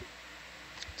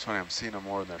 It's funny, I'm seeing them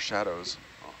more in their shadows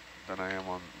than I am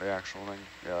on the actual thing.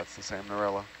 Yeah, that's the same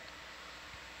Narella.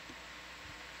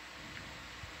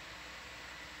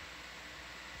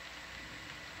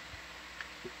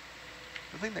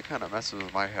 The thing that kind of messes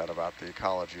with my head about the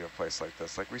ecology of a place like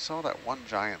this, like we saw that one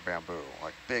giant bamboo,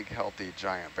 like big, healthy,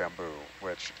 giant bamboo,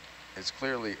 which is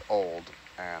clearly old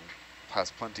and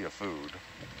has plenty of food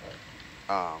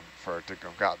for it to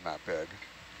have gotten that big.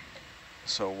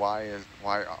 So why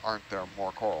aren't there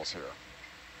more corals here?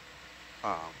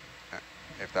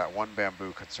 If that one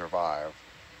bamboo could survive,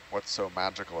 what's so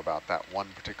magical about that one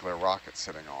particular rock it's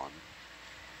sitting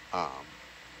on?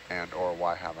 And or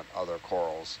why haven't other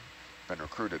corals been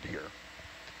recruited here?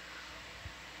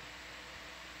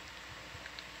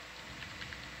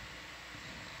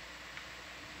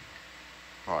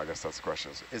 Well, I guess that's the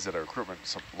question. Is it a recruitment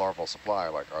larval supply?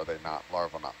 Like, are they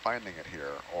larvae not finding it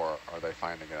here, or are they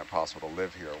finding it impossible to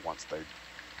live here once they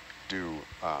do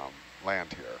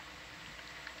land here?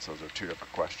 So those are two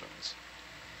different questions.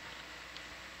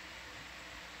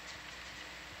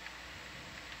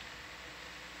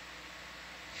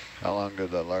 How long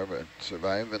did the larva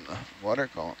survive in the water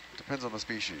column? Depends on the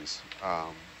species,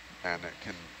 and it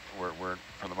can. We're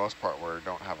for the most part we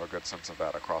don't have a good sense of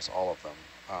that across all of them.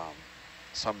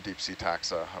 Some deep sea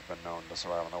taxa have been known to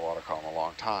survive in the water column a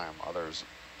long time. Others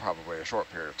probably a short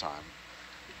period of time.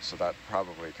 So that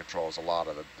probably controls a lot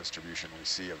of the distribution we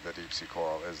see of the deep sea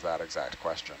coral. Is that exact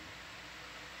question?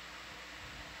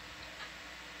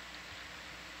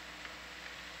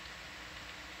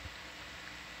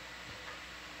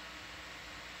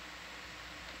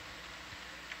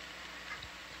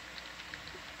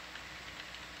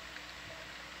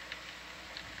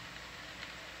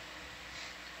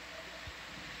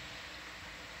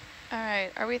 All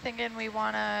right, are we thinking we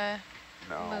want to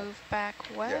No. move back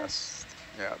west? Yes.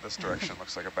 Yeah, this direction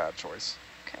looks like a bad choice.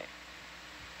 Okay.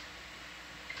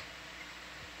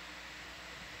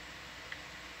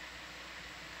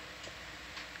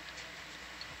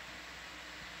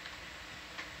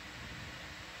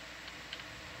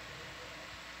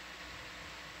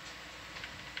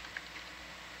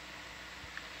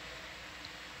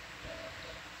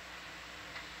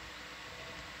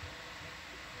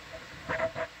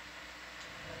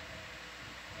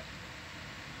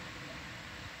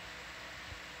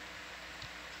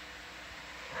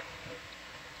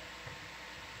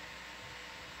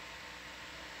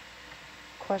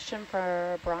 Question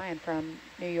for Brian from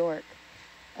New York.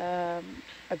 A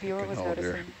viewer was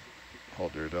noticing.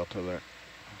 Hold your delta there.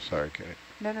 Sorry, Katie.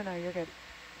 No, you're good.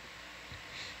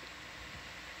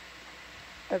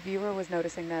 A viewer was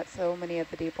noticing that so many of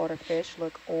the deep water fish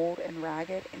look old and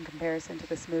ragged in comparison to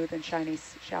the smooth and shiny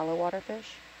shallow water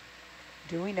fish.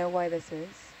 Do we know why this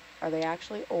is? Are they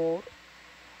actually old?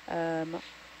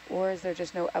 Or is there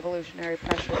just no evolutionary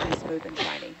pressure to be smooth and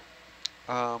shiny?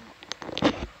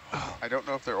 I don't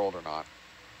know if they're old or not.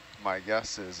 My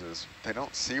guess is they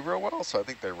don't see real well, so I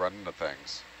think they run into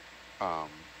things.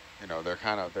 You know,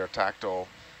 they're tactile.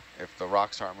 If the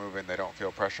rocks aren't moving, they don't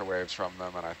feel pressure waves from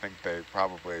them, and I think they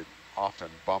probably often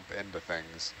bump into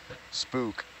things,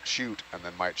 spook, shoot, and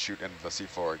then might shoot into the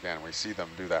seafloor again. We see them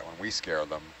do that when we scare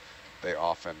them. They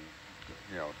often,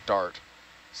 you know, dart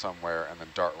somewhere and then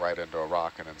dart right into a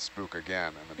rock and then spook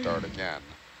again and then dart again.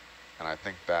 And I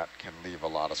think that can leave a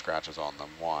lot of scratches on them,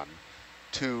 one.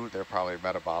 Two, they're probably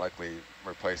metabolically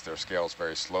replace their scales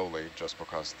very slowly just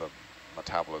because the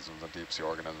metabolisms of deep sea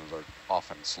organisms are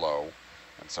often slow,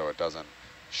 and so it doesn't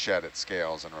shed its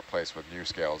scales and replace with new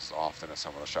scales as often as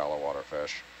some of the shallow water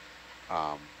fish.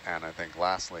 And I think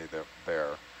lastly,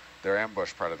 they're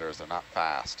ambush predators. They're not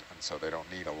fast, and so they don't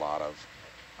need a lot of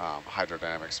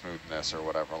hydrodynamic smoothness or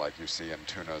whatever like you see in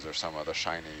tunas or some of the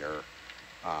shinier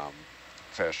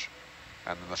fish.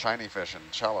 And then the shiny fish in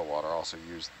shallow water also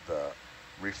use the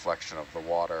reflection of the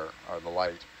water or the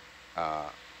light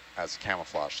as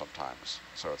camouflage sometimes.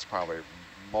 So it's probably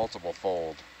multiple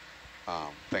fold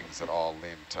things that all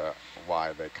lean to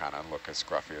why they kind of look as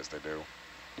scruffy as they do.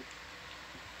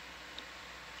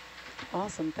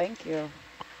 Awesome, thank you.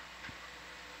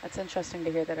 That's interesting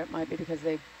to hear that it might be because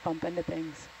they bump into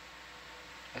things.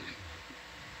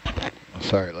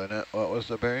 Sorry, Lynette, what was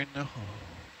the bearing now?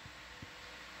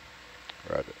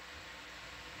 Roger.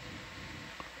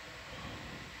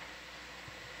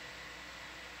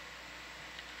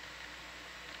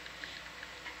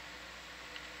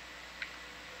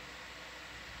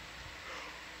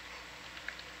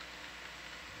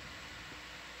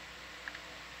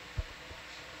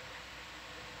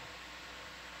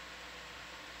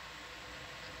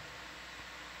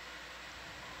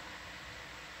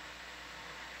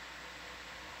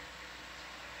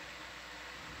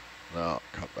 No,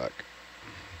 come back.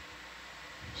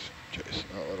 Chasing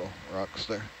our little rocks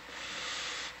there.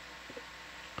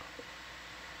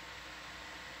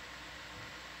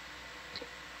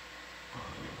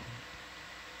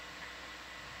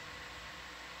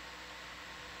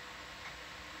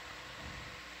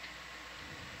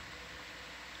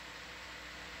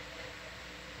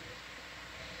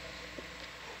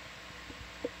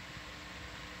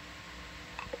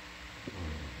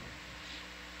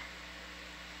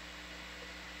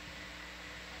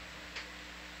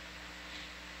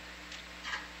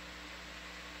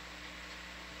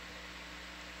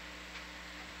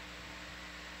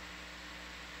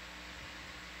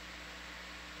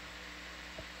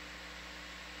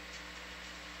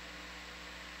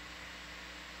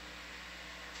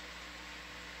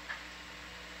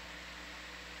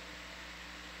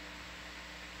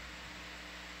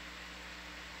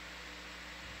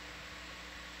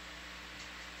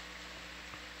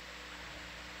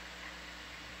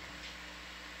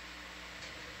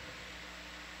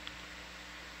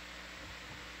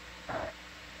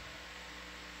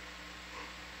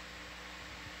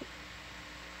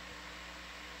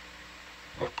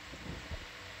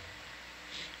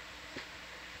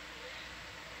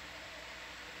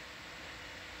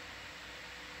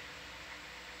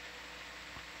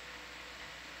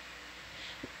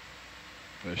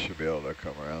 They should be able to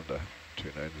come around to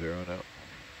 290 now.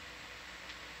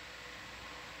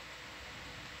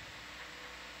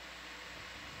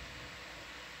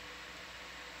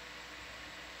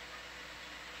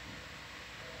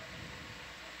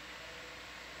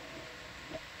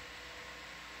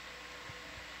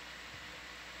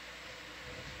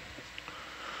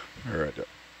 Roger.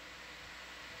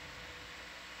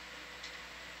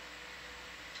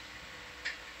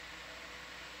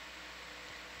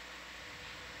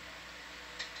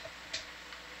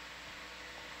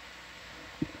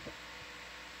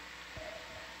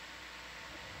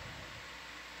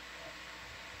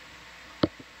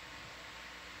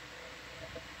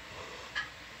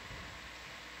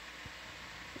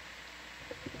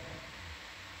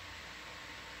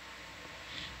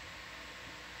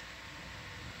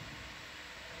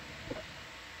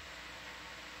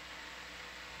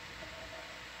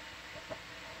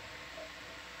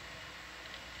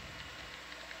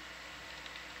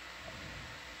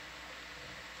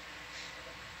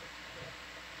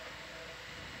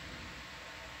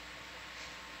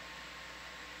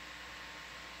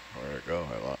 Where'd it go?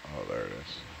 Oh, there it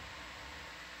is.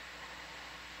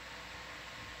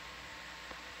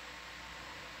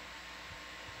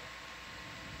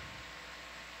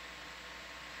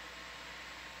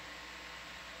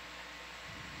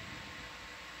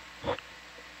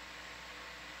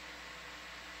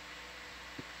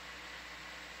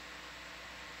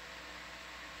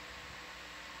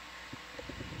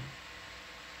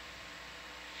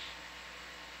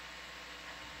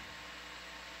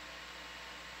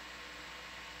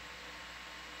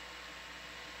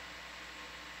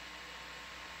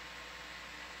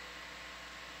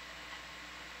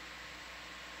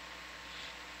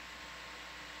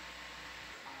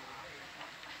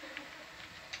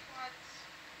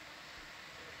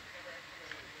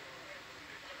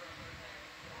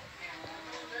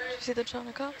 Did you see the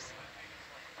China cops?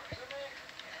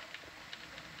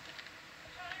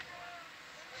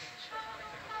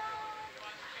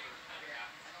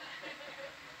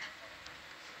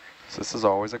 So this is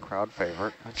always a crowd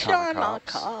favorite. China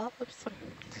cops.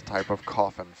 It's a type of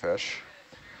coffin fish,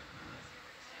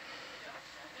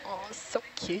 Oh, so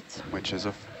cute. which is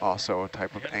also a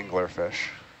type of angler fish.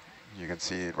 You can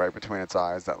see right between its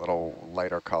eyes, that little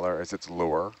lighter color is its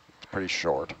lure. It's pretty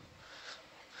short.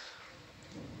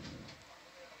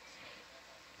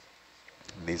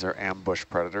 And these are ambush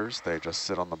predators. They just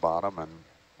sit on the bottom and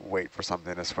wait for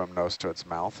something to swim nose to its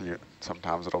mouth.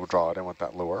 Sometimes it'll draw it in with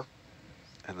that lure.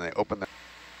 And they open their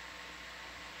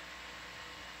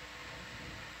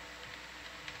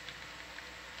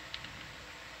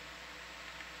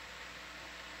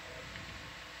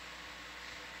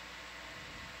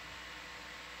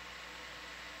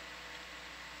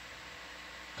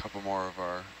couple more of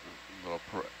our little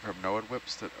primnoid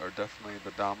whips that are definitely the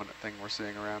dominant thing we're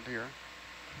seeing around here.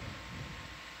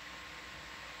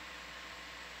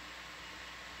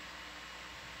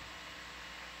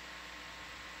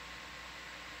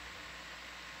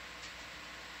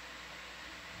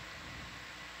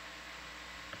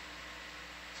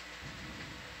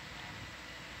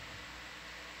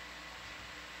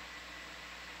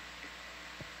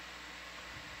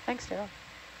 Thanks, Daryl.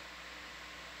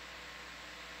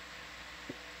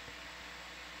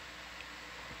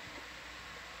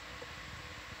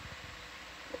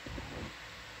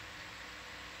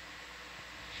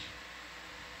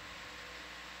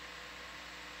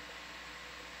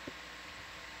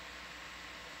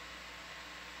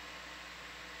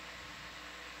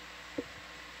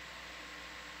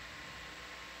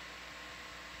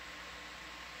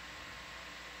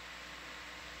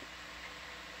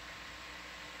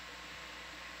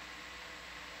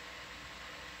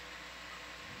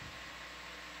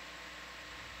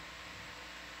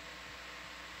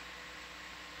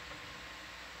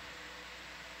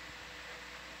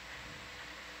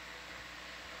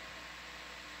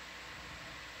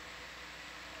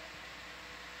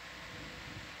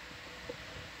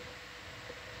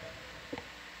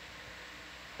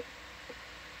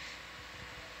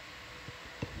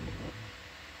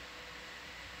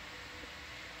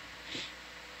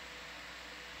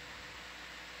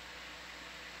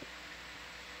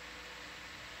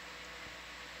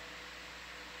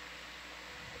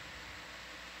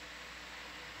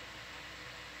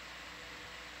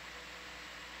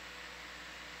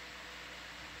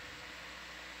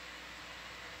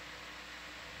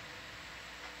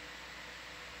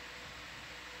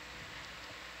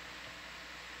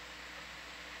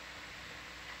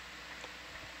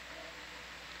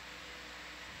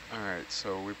 All right,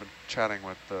 so we've been chatting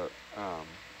with the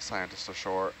scientist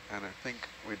ashore, and I think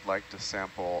we'd like to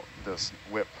sample this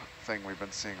whip thing we've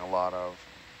been seeing a lot of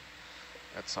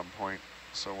at some point.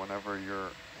 So whenever you're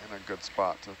in a good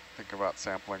spot to think about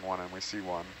sampling one and we see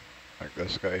one. Like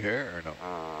this guy here, or no?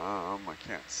 I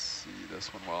can't see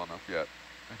this one well enough yet.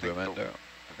 I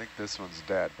think this one's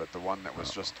dead, but the one that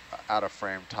was just out of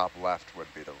frame top left would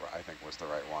be I think was the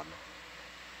right one.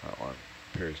 That one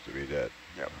appears to be dead.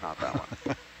 Yep, not that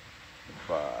one.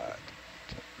 But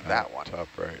that one. Top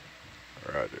right.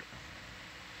 Roger.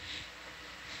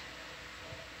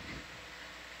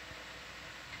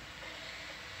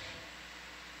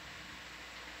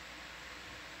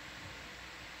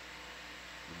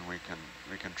 And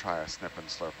we can try a snip and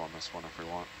slurp on this one if we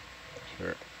want.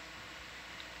 Sure.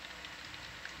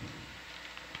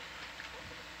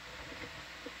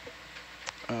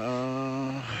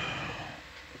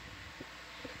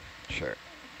 Sure.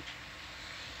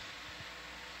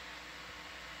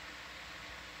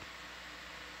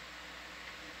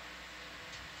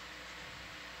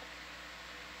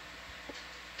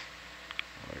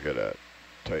 I get a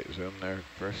tight zoom there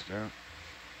first, yeah.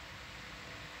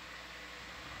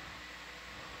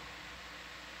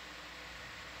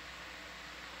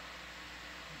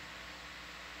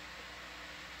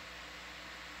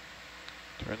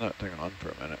 Turn that thing on for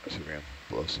a minute, see if we can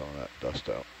blow some of that dust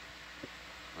out.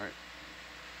 All right.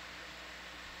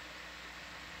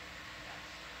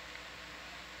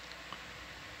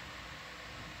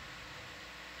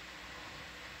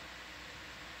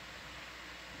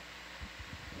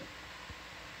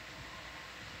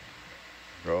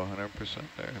 Go 100%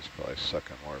 there. It's probably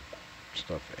sucking more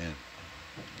stuff in.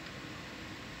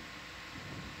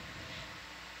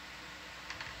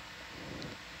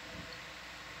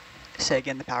 Say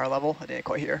again the power level. I didn't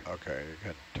quite hear. Okay, you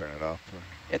can turn it off.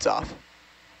 It's off.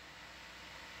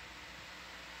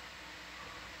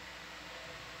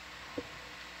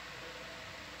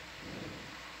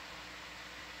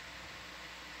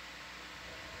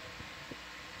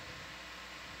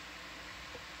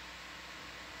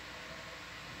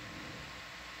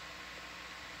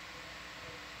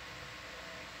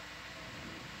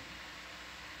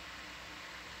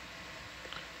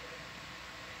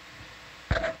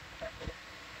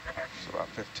 About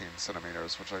 15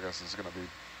 centimeters, which I guess is going to be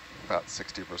about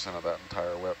 60% of that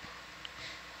entire whip.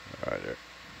 Roger.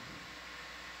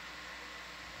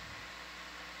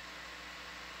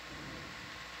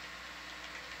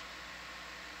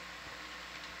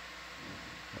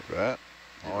 Like that?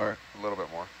 More? A little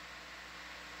bit more.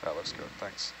 That looks good,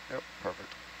 thanks. Yep,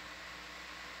 perfect.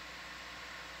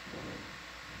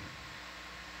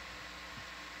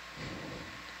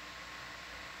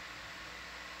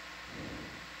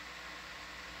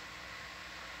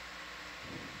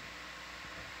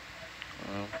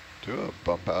 Do a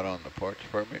bump out on the porch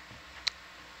for me.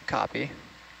 Copy.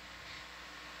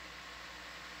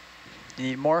 Do you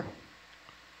need more?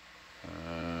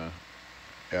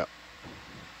 Yeah.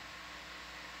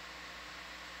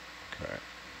 Okay.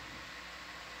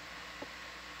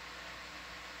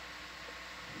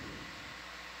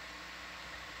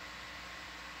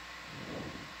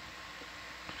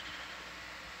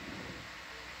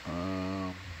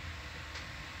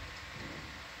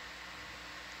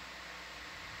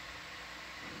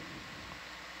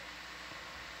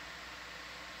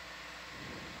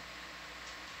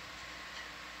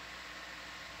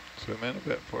 Zoom in a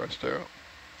bit for us, Daryl.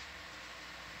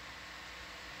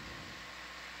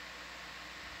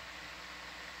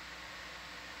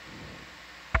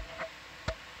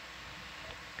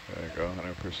 Okay, go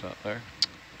 100% there.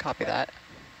 Copy that.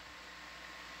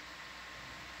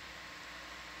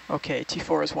 Okay,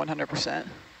 T4 is 100%.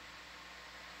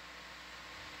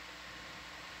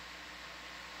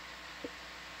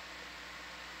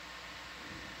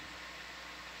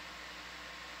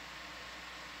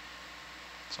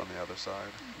 It's on the other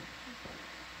side.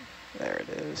 There it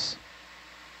is.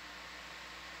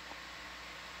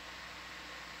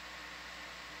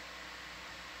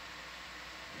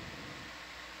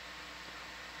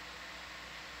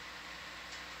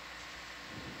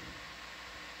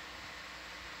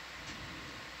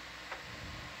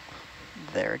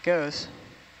 There it goes.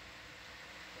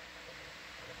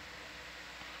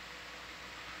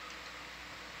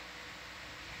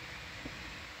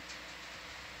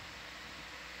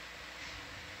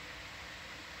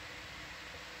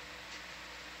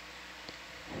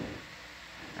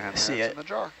 And See there it. it's in the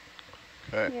jar.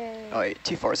 Okay. Yay. Oh wait,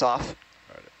 T4 is off.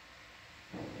 Got it.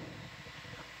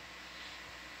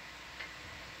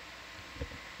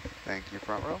 Thank you,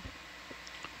 front row.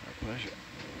 My pleasure.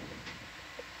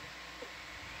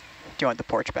 Do you want the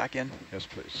porch back in? Yes,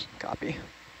 please. Copy.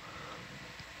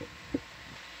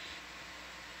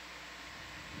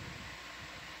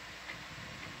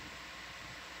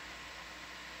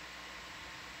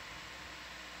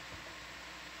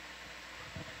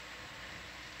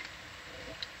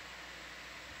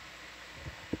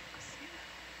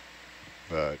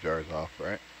 The jar's off,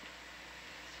 right?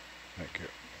 Thank you.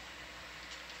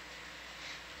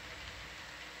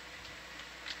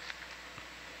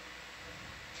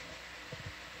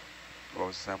 What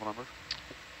was the sample number?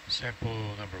 Sample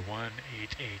number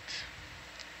 188.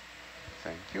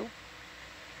 Thank you.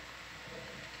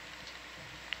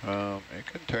 You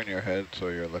can turn your head so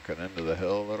you're looking into the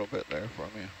hill a little bit there for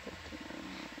me.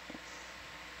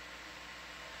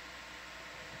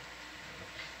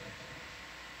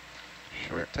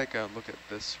 Should we take a look at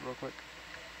this real quick?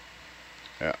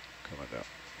 Yeah, coming down.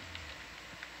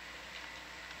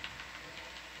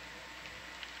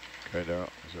 Okay, Daryl,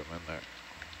 zoom in there.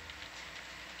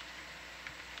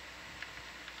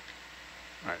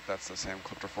 All right, that's the same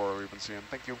cryptophora we've been seeing.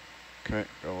 Thank you. Okay,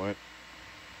 go wide.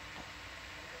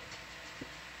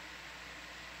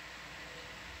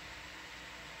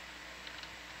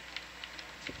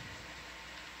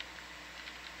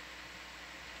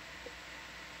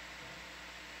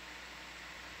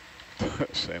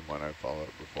 Same one I followed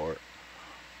before.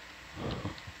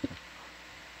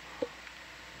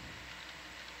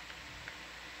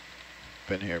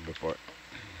 Been here before.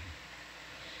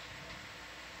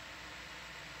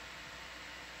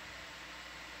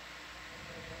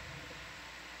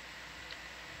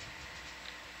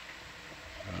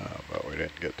 But we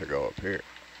didn't get to go up here.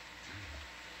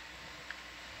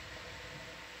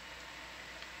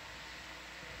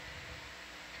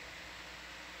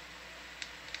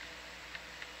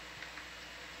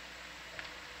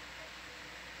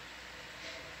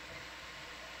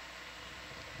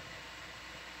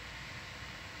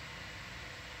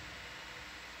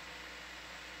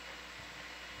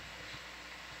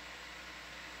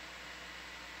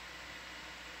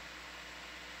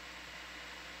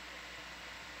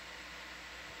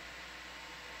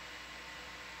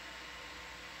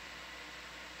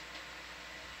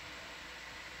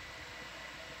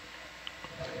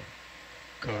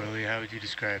 Coralie, how would you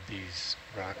describe these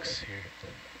rocks here?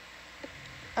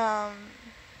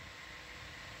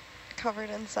 Covered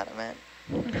in sediment.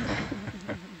 And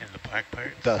the black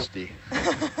part? Dusty.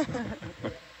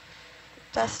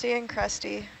 Dusty and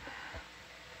crusty.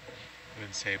 I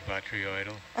wouldn't say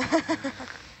botryoidal.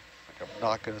 I'm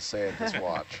not going to say it this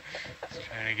watch. Just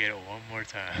trying to get it one more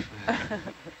time.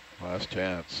 Last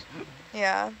chance.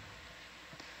 Yeah.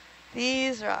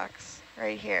 These rocks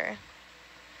right here.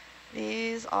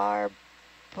 These are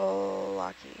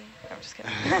blocky. I'm just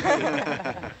kidding.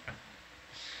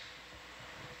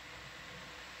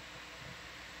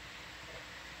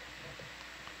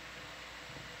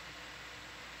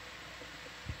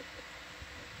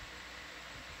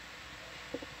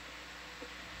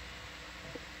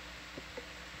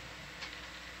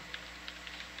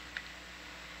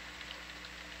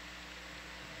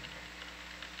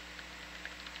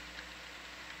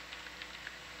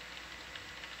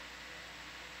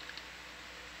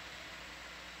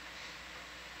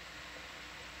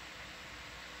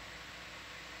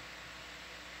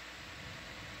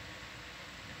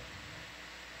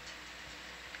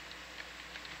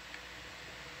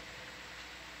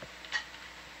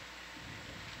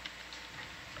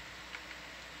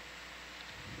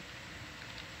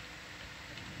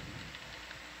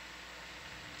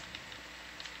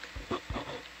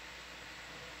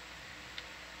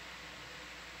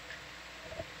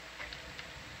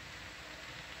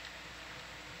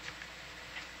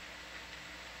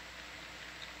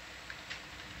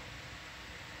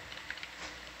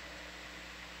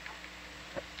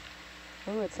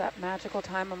 Ooh, it's that magical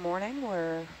time of morning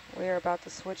where we are about to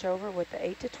switch over with the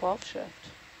 8 to 12 shift.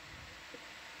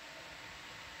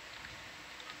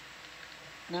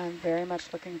 And I'm very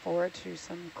much looking forward to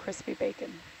some crispy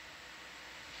bacon.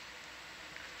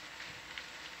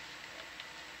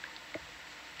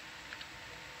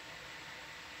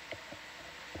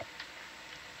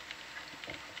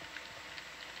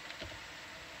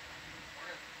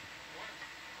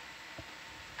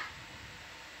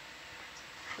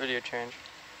 Video change.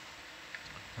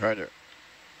 Roger.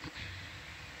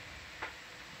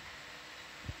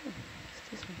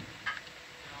 Excuse me.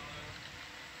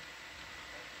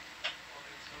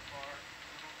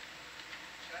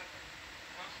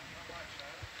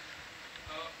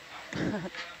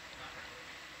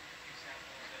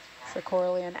 So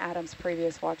Corley and Adam's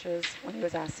previous watches, when he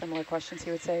was asked similar questions,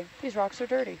 he would say, "These rocks are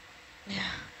dirty." Yeah.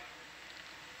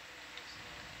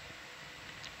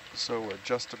 So we're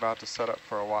just about to set up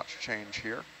for a watch change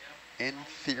here. In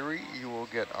theory, you will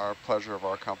get our pleasure of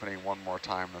our company one more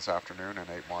time this afternoon in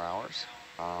 8 more hours.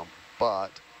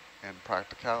 But in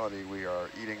practicality, we are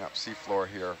eating up seafloor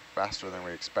here faster than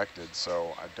we expected,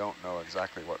 so I don't know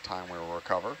exactly what time we will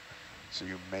recover. So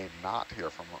you may not hear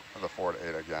from the 4 to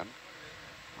 8 again.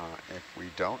 If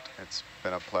we don't, it's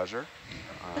been a pleasure,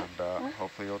 and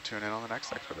hopefully you'll tune in on the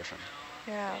next expedition.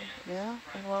 Yeah. Yeah.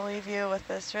 And we'll leave you with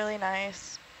this really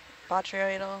nice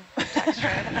botryoidal texture.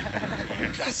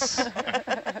 Yes!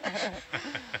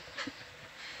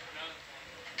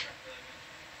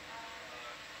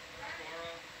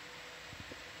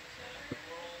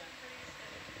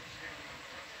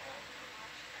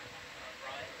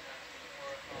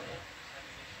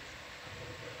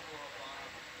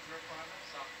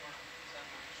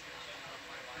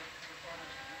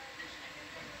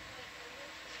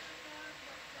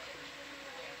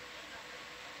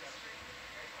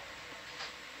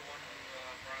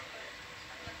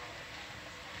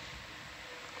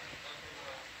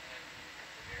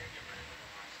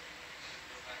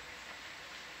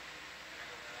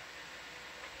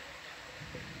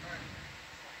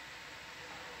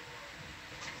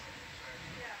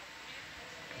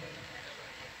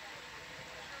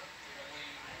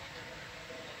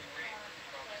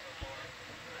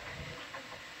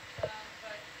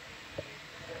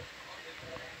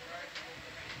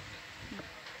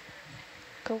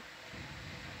 Cool.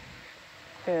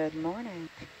 Good morning.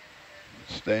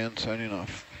 Stan signing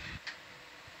off.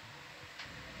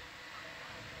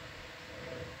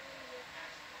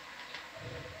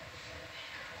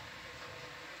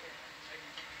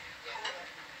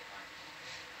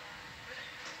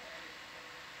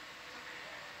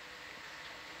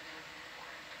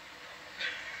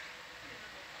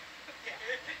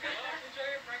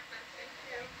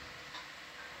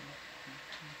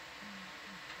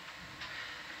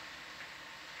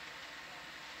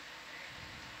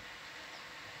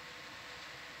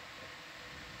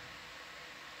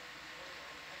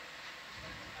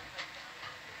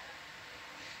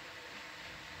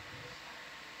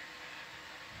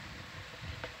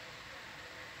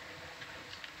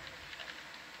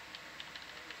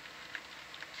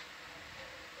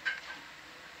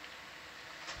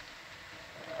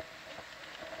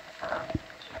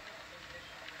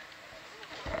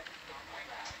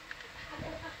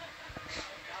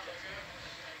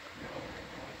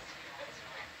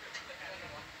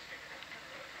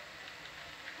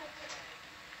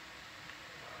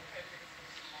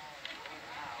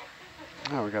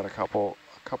 Now we got a couple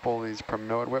of these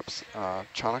primnoid whips,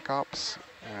 chaunacops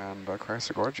and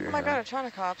chrysogorgia Oh my here. god, a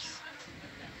Chaunacops.